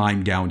from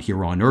time down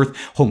here on Earth,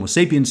 Homo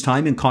sapiens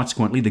time, and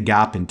consequently the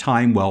gap in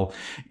time, well,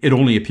 it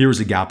only appears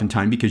a gap in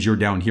time because you're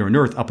down here on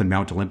Earth. Up in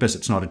Mount Olympus,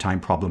 it's not a time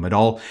problem at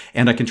all.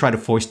 And I can try to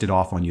foist it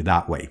off on you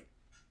that way.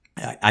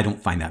 I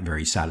don't find that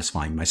very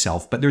satisfying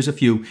myself, but there's a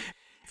few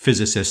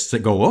physicists that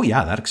go, oh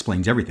yeah, that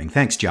explains everything.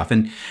 Thanks, Jeff.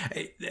 And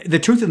the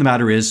truth of the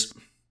matter is,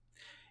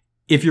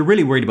 if you're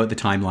really worried about the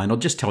timeline, I'll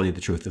just tell you the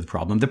truth of the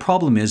problem. The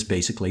problem is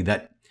basically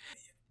that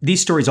these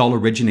stories all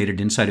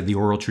originated inside of the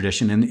oral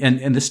tradition,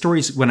 and the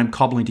stories, when I'm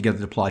cobbling together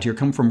the plot here,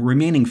 come from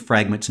remaining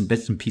fragments and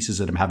bits and pieces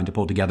that I'm having to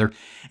pull together.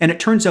 And it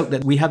turns out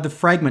that we have the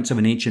fragments of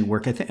an ancient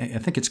work. I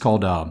think it's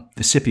called the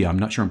Scipia. I'm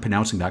not sure I'm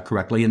pronouncing that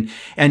correctly.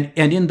 And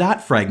in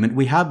that fragment,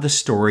 we have the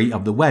story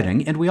of the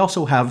wedding, and we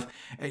also have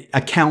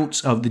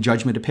accounts of the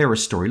Judgment of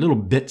Paris story, little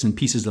bits and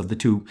pieces of the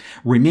two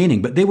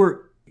remaining. But they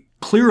were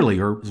clearly,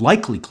 or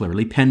likely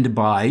clearly, penned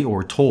by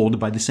or told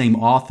by the same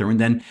author and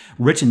then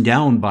written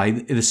down by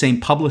the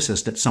same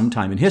publicist at some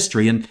time in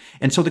history. And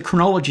so the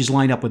chronologies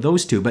line up with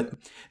those two. But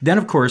then,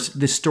 of course,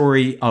 the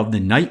story of the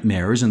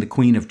nightmares and the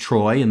Queen of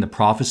Troy and the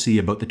prophecy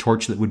about the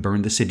torch that would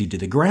burn the city to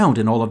the ground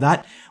and all of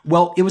that,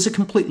 well, it was a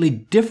completely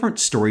different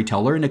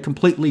storyteller and a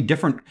completely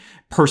different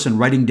person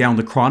writing down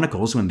the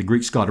chronicles when the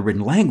Greeks got a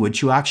written language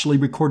who actually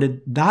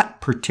recorded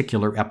that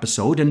particular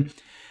episode. And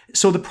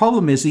so the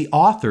problem is the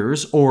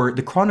authors or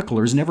the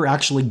chroniclers never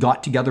actually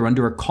got together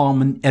under a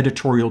common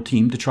editorial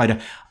team to try to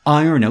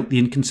iron out the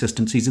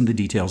inconsistencies and the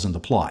details in the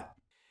plot.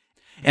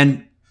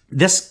 And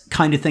this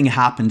kind of thing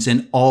happens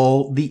in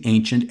all the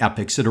ancient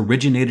epics that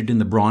originated in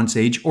the Bronze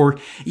Age, or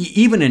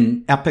even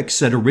in epics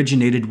that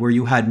originated where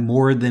you had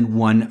more than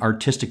one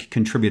artistic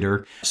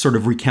contributor sort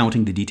of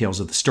recounting the details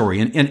of the story,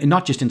 and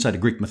not just inside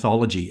of Greek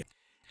mythology.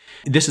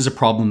 This is a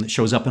problem that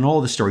shows up in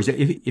all the stories.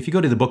 If you go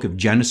to the book of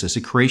Genesis,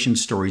 the creation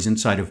stories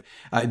inside of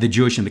the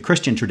Jewish and the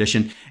Christian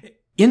tradition,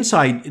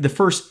 inside the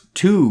first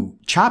two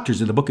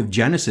chapters of the book of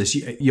Genesis,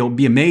 you'll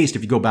be amazed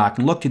if you go back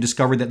and look to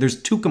discover that there's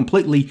two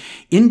completely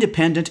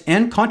independent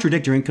and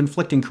contradictory and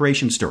conflicting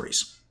creation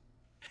stories.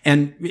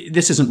 And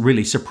this isn't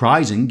really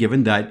surprising,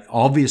 given that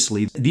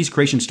obviously these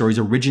creation stories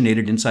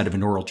originated inside of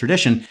an oral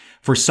tradition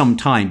for some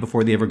time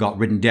before they ever got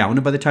written down.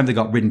 And by the time they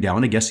got written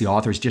down, I guess the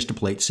authors, just to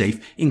play it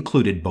safe,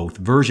 included both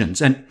versions.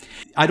 And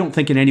I don't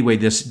think in any way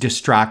this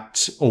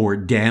distracts or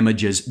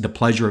damages the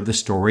pleasure of the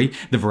story,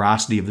 the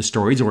veracity of the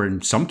stories, or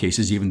in some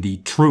cases, even the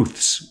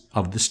truths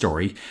of the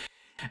story.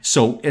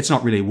 So it's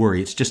not really a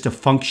worry. It's just a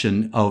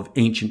function of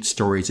ancient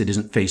stories. It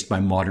isn't faced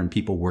by modern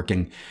people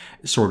working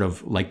sort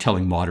of like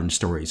telling modern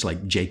stories,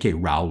 like J.K.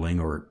 Rowling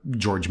or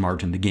George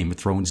Martin, the Game of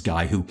Thrones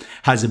guy, who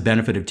has the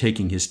benefit of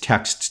taking his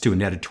texts to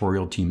an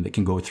editorial team that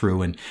can go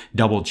through and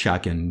double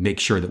check and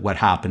make sure that what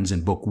happens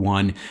in book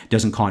 1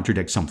 doesn't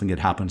contradict something that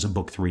happens in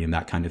book 3 and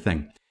that kind of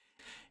thing.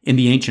 In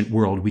the ancient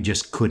world, we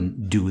just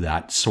couldn't do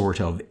that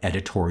sort of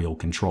editorial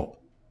control.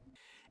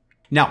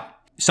 Now,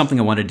 something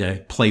I wanted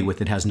to play with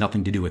that has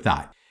nothing to do with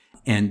that.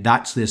 And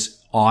that's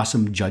this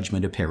awesome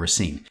Judgment of Paris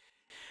scene.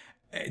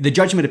 The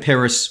Judgment of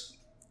Paris,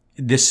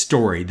 this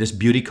story, this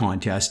beauty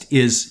contest,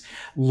 is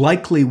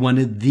likely one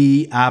of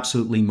the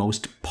absolutely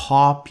most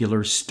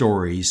popular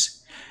stories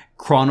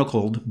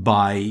chronicled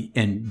by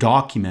and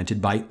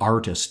documented by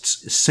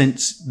artists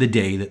since the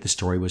day that the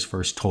story was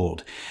first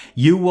told.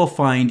 You will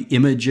find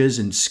images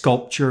in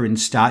sculpture and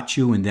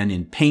statue and then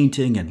in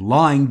painting and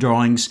line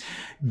drawings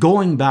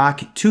going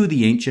back to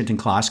the ancient and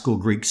classical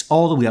Greeks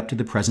all the way up to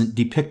the present,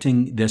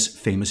 depicting this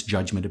famous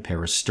Judgment of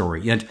Paris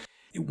story. And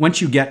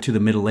once you get to the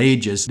Middle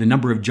Ages, the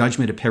number of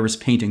Judgment of Paris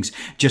paintings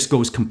just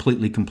goes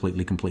completely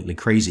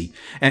crazy.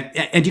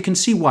 And you can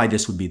see why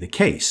this would be the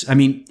case. I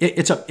mean,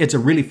 it's a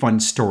really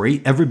fun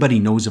story. Everybody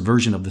knows a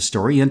version of the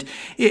story. And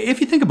if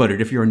you think about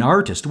it, if you're an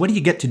artist, what do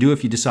you get to do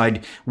if you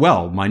decide,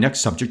 well, my next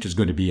subject is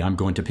going to be, I'm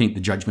going to paint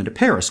the Judgment of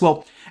Paris?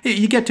 Well,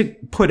 you get to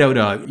put out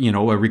a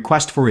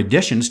request for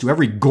additions to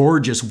every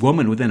gorgeous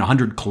woman within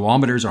 100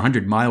 kilometers or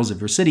 100 miles of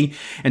your city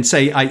and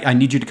say, I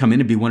need you to come in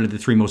and be one of the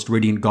 3 most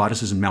radiant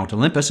goddesses in Mount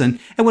Olympus. And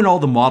when all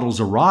the models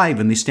arrive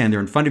and they stand there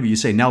in front of you, you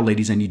say, now,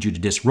 ladies, I need you to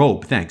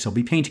disrobe. Thanks. I'll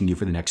be painting you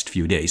for the next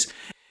few days.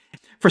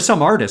 For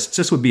some artists,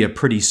 this would be a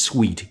pretty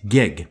sweet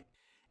gig.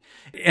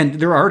 And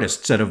there are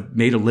artists that have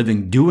made a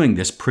living doing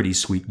this pretty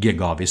sweet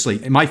gig, obviously.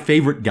 My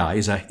favorite guy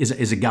is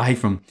a guy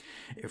from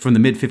the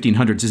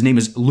mid-1500s. His name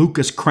is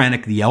Lucas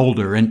Cranach the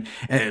Elder. And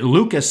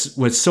Lucas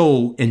was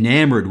so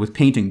enamored with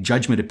painting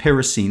Judgment of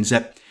Paris scenes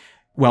that,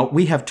 well,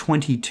 we have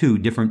 22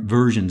 different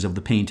versions of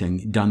the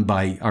painting done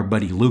by our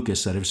buddy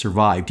Lucas that have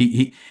survived.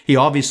 He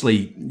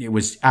obviously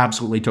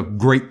took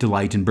great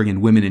delight in bringing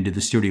women into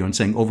the studio and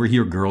saying, over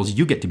here, girls,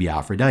 you get to be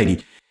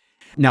Aphrodite.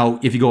 Now,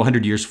 if you go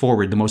 100 years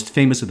forward, the most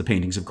famous of the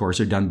paintings, of course,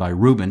 are done by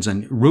Rubens.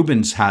 And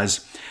Rubens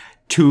has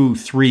 2,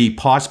 3,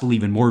 possibly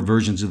even more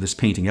versions of this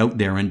painting out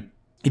there. And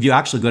if you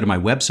actually go to my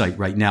website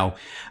right now,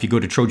 if you go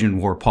to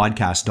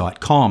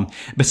TrojanWarPodcast.com,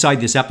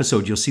 beside this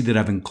episode, you'll see that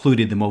I've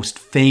included the most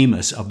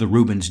famous of the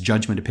Rubens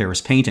Judgment of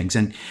Paris paintings.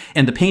 And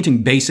the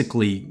painting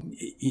basically,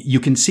 you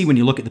can see when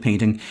you look at the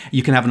painting,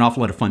 you can have an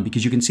awful lot of fun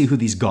because you can see who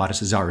these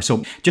goddesses are.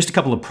 So just a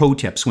couple of pro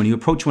tips. When you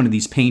approach one of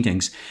these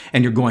paintings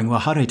and you're going, well,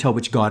 how do I tell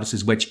which goddess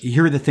is which?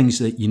 Here are the things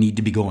that you need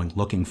to be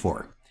looking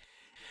for.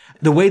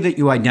 The way that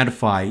you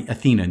identify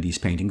Athena in these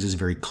paintings is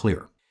very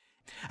clear.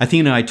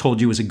 Athena, I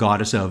told you, is a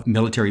goddess of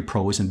military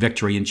prowess and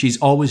victory, and she's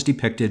always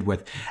depicted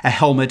with a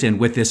helmet and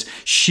with this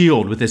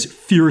shield, with this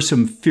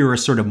fearsome,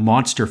 fierce sort of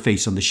monster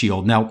face on the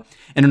shield. Now,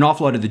 in an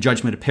awful lot of the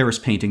Judgment of Paris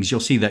paintings,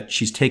 you'll see that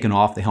she's taken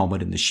off the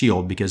helmet and the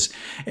shield because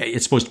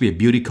it's supposed to be a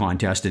beauty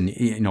contest, and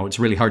it's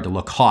really hard to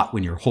look hot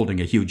when you're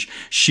holding a huge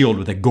shield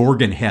with a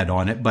Gorgon head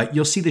on it, but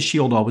you'll see the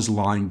shield always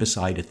lying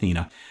beside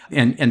Athena.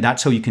 And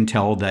that's how you can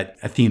tell that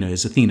Athena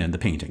is Athena in the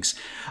paintings.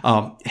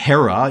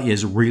 Hera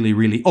is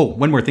really... Oh,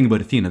 one more thing about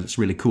Athena that's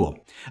really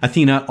cool.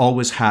 Athena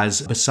always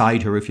has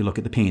beside her, if you look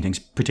at the paintings,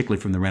 particularly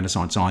from the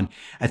Renaissance on,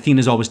 Athena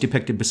is always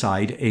depicted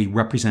beside a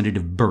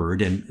representative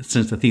bird. And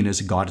since Athena is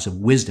a goddess of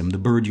wisdom, the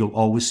bird you'll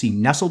always see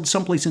nestled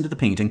someplace into the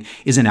painting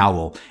is an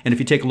owl. And if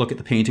you take a look at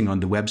the painting on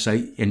the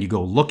website and you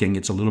go looking,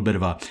 it's a little bit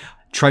of a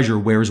Treasure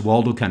Where's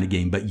Waldo kind of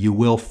game, but you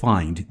will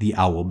find the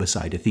owl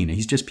beside Athena.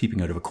 He's just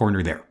peeping out of a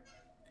corner there.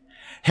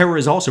 Hera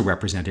is also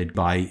represented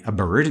by a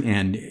bird,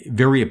 and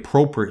very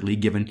appropriately,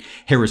 given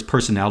Hera's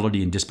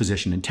personality and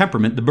disposition and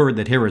temperament, the bird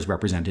that Hera is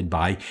represented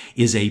by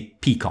is a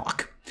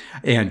peacock.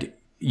 And,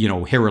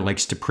 Hera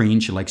likes to preen,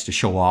 she likes to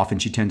show off,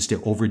 and she tends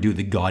to overdo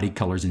the gaudy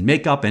colors and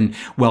makeup, and,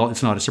 well,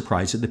 it's not a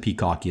surprise that the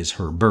peacock is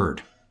her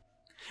bird.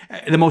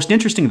 The most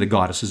interesting of the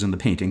goddesses in the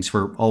paintings,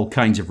 for all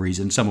kinds of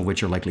reasons, some of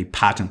which are likely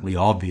patently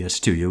obvious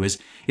to you, is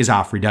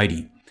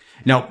Aphrodite.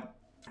 Now,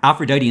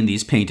 Aphrodite in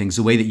these paintings,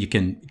 the way that you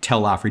can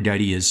tell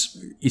Aphrodite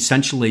is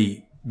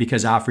essentially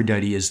because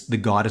Aphrodite is the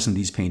goddess in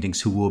these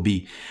paintings who will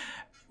be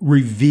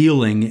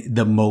revealing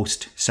the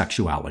most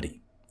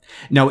sexuality.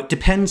 Now, it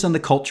depends on the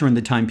culture and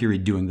the time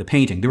period doing the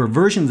painting. There are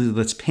versions of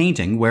this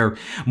painting where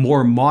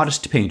more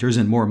modest painters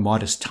in more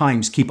modest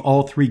times keep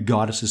all 3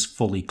 goddesses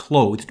fully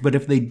clothed. But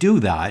if they do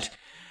that,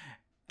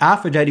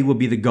 Aphrodite will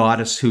be the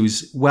goddess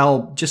who's,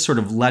 well, just sort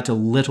of let a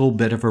little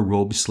bit of her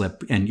robe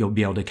slip and you'll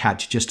be able to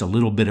catch just a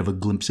little bit of a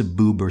glimpse of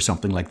boob or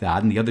something like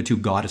that. And the other two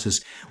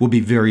goddesses will be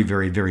very,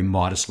 very, very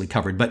modestly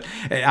covered. But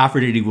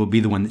Aphrodite will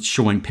be the one that's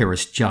showing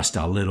Paris just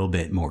a little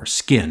bit more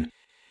skin.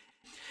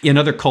 In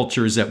other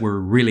cultures that were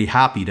really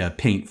happy to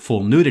paint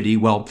full nudity,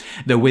 well,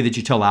 the way that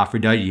you tell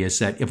Aphrodite is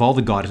that if all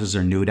the goddesses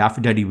are nude,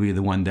 Aphrodite will be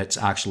the one that's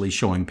actually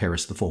showing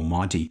Paris the full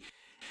Monty.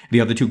 The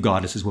other two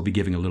goddesses will be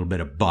giving a little bit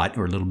of butt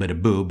or a little bit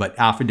of boob, but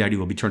Aphrodite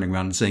will be turning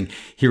around and saying,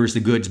 here's the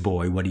goods,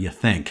 boy, what do you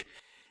think?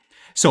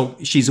 So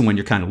she's the one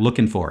you're kind of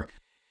looking for.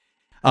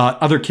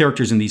 Other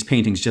characters in these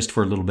paintings, just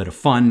for a little bit of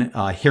fun.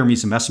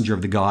 Hermes, the messenger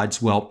of the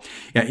gods. Well,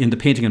 in the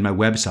painting on my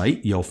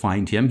website, you'll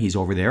find him. He's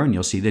over there, and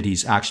you'll see that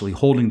he's actually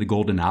holding the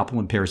golden apple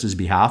on Paris's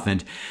behalf,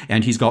 and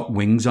he's got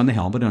wings on the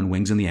helmet and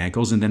wings on the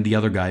ankles. And then the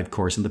other guy, of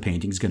course, in the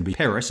painting is going to be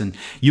Paris. And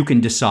you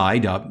can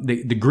decide.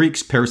 The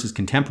Greeks, Paris's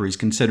contemporaries,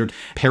 considered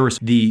Paris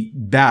the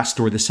best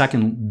or the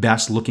second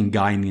best looking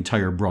guy in the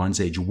entire Bronze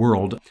Age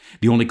world.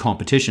 The only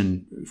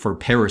competition for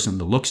Paris in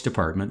the looks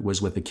department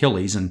was with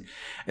Achilles, and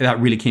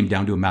that really came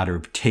down to a matter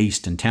of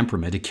taste and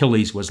temperament.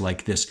 Achilles was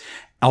like this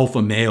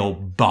alpha male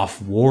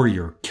buff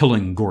warrior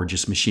killing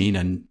gorgeous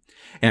machine,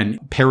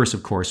 and Paris,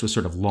 of course, was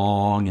sort of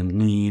long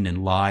and lean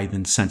and lithe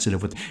and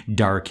sensitive with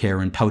dark hair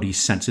and pouty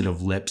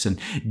sensitive lips and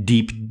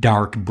deep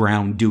dark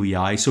brown dewy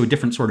eyes. So a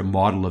different sort of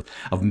model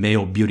of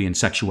male beauty and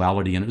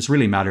sexuality, and it was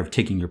really a matter of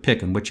taking your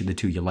pick on which of the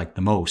two you liked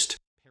the most.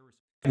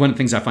 One of the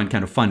things I find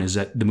kind of fun is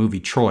that the movie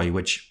Troy,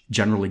 which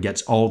generally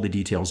gets all the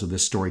details of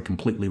this story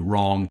completely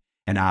wrong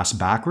and ass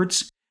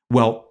backwards,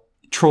 well,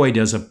 Troy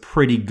does a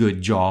pretty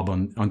good job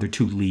on their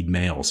two lead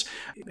males.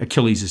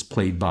 Achilles is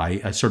played by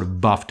a sort of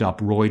buffed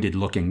up,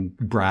 roided-looking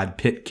Brad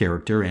Pitt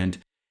character, and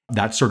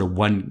that's sort of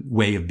one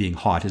way of being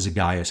hot as a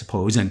guy, I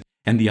suppose. And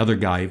the other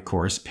guy, of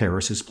course,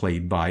 Paris, is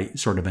played by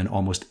sort of an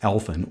almost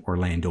elfin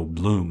Orlando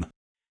Bloom.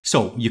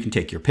 So you can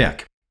take your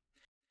pick.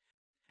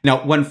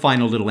 Now, one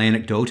final little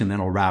anecdote, and then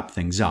I'll wrap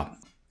things up.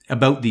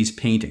 About these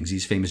paintings,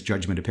 these famous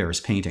Judgment of Paris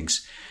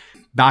paintings.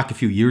 Back a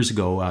few years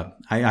ago,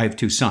 I have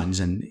two sons,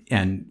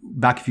 and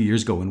back a few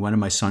years ago when one of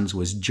my sons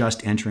was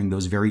just entering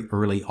those very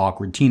early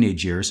awkward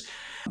teenage years,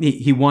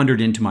 he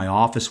wandered into my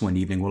office one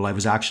evening while I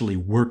was actually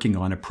working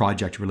on a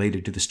project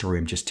related to the story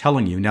I'm just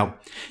telling you. Now,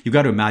 you've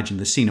got to imagine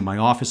the scene in my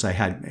office. I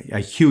had a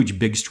huge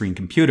big screen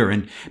computer,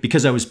 and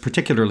because I was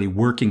particularly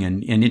working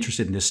and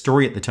interested in this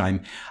story at the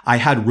time, I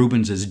had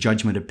Rubens's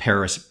Judgment of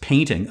Paris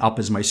painting up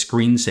as my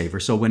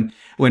screensaver. So when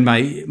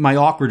my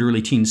awkward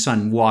early teen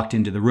son walked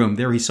into the room,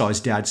 there he saw his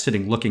dad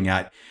sitting looking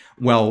at,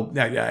 well,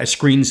 a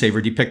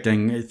screensaver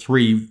depicting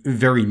three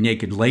very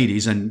naked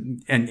ladies.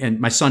 And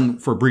my son,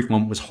 for a brief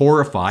moment, was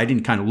horrified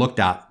and kind of looked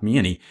at me,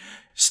 and he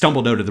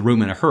stumbled out of the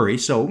room in a hurry.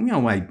 So,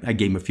 I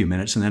gave him a few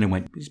minutes, and then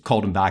I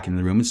called him back in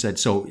the room and said,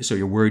 so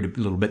you're worried a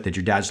little bit that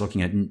your dad's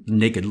looking at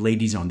naked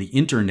ladies on the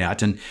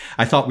internet. And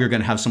I thought we were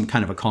going to have some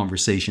kind of a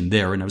conversation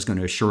there, and I was going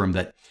to assure him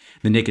that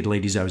the naked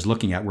ladies I was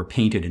looking at were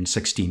painted in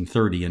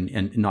 1630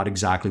 and not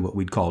exactly what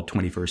we'd call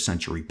 21st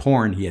century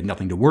porn. He had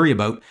nothing to worry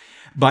about.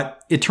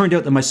 But it turned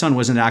out that my son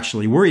wasn't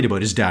actually worried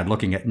about his dad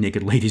looking at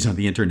naked ladies on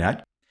the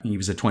internet. He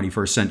was a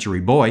 21st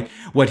century boy.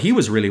 What he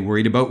was really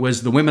worried about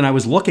was the women I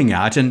was looking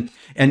at. And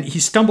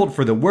he stumbled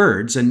for the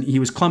words, and he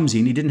was clumsy,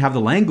 and he didn't have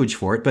the language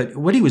for it. But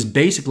what he was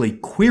basically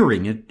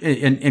querying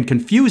and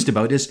confused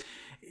about is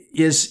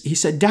he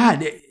said,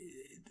 Dad,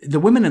 the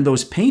women in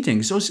those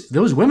paintings,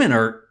 those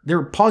women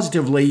they're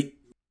positively,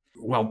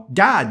 well,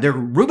 Dad, they're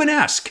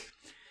Rubenesque.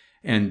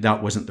 And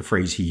that wasn't the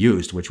phrase he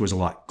used, which was a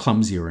lot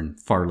clumsier and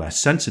far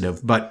less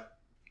sensitive. But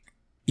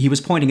he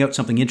was pointing out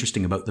something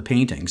interesting about the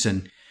paintings.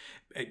 And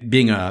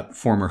being a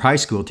former high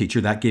school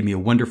teacher, that gave me a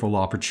wonderful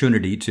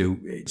opportunity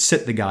to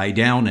sit the guy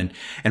down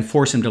and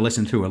force him to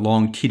listen to a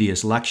long,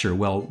 tedious lecture.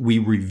 Well, we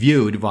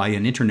reviewed via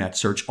an internet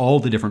search all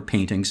the different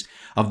paintings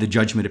of the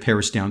Judgment of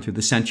Paris down through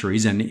the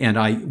centuries. And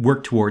I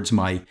worked towards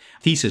my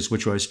thesis,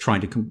 which I was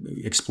trying to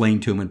explain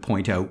to him and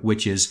point out,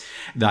 which is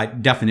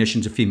that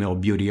definitions of female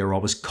beauty are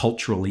always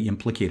culturally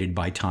implicated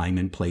by time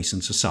and place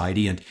and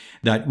society, and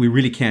that we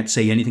really can't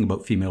say anything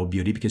about female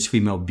beauty because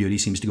female beauty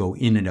seems to go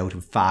in and out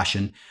of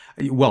fashion,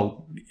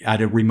 well,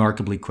 at a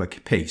remarkably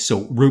quick pace.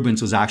 So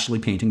Rubens was actually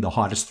painting the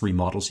hottest three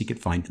models he could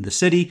find in the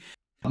city.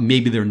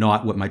 Maybe they're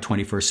not what my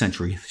 21st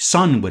century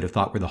son would have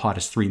thought were the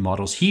hottest three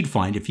models he'd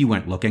find if he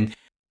went looking.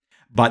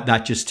 But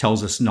that just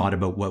tells us not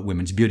about what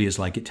women's beauty is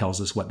like. It tells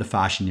us what the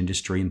fashion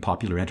industry and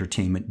popular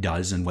entertainment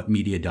does and what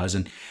media does.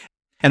 And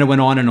it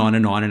went on and on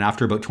and on. And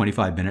after about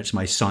 25 minutes,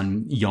 my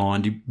son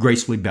yawned,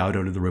 gracefully bowed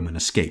out of the room and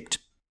escaped.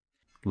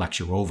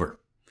 Lecture over.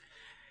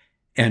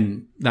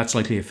 And that's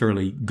likely a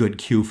fairly good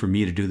cue for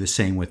me to do the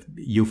same with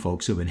you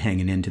folks who have been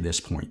hanging in to this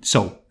point.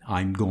 So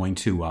I'm going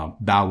to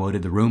bow out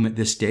of the room at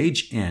this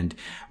stage and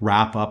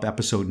wrap up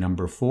episode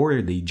number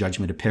 4, The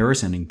Judgment of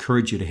Paris, and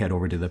encourage you to head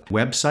over to the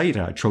website,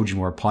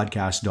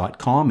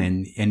 TrojanWarPodcast.com.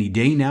 And any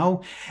day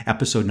now,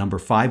 episode number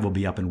 5 will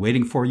be up and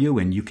waiting for you,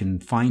 and you can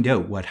find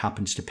out what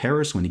happens to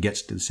Paris when he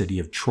gets to the city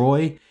of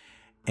Troy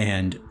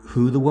and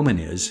who the woman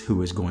is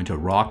who is going to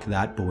rock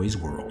that boy's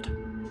world.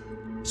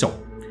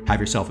 So, have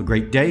yourself a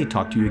great day.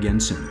 Talk to you again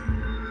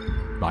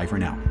soon. Bye for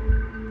now.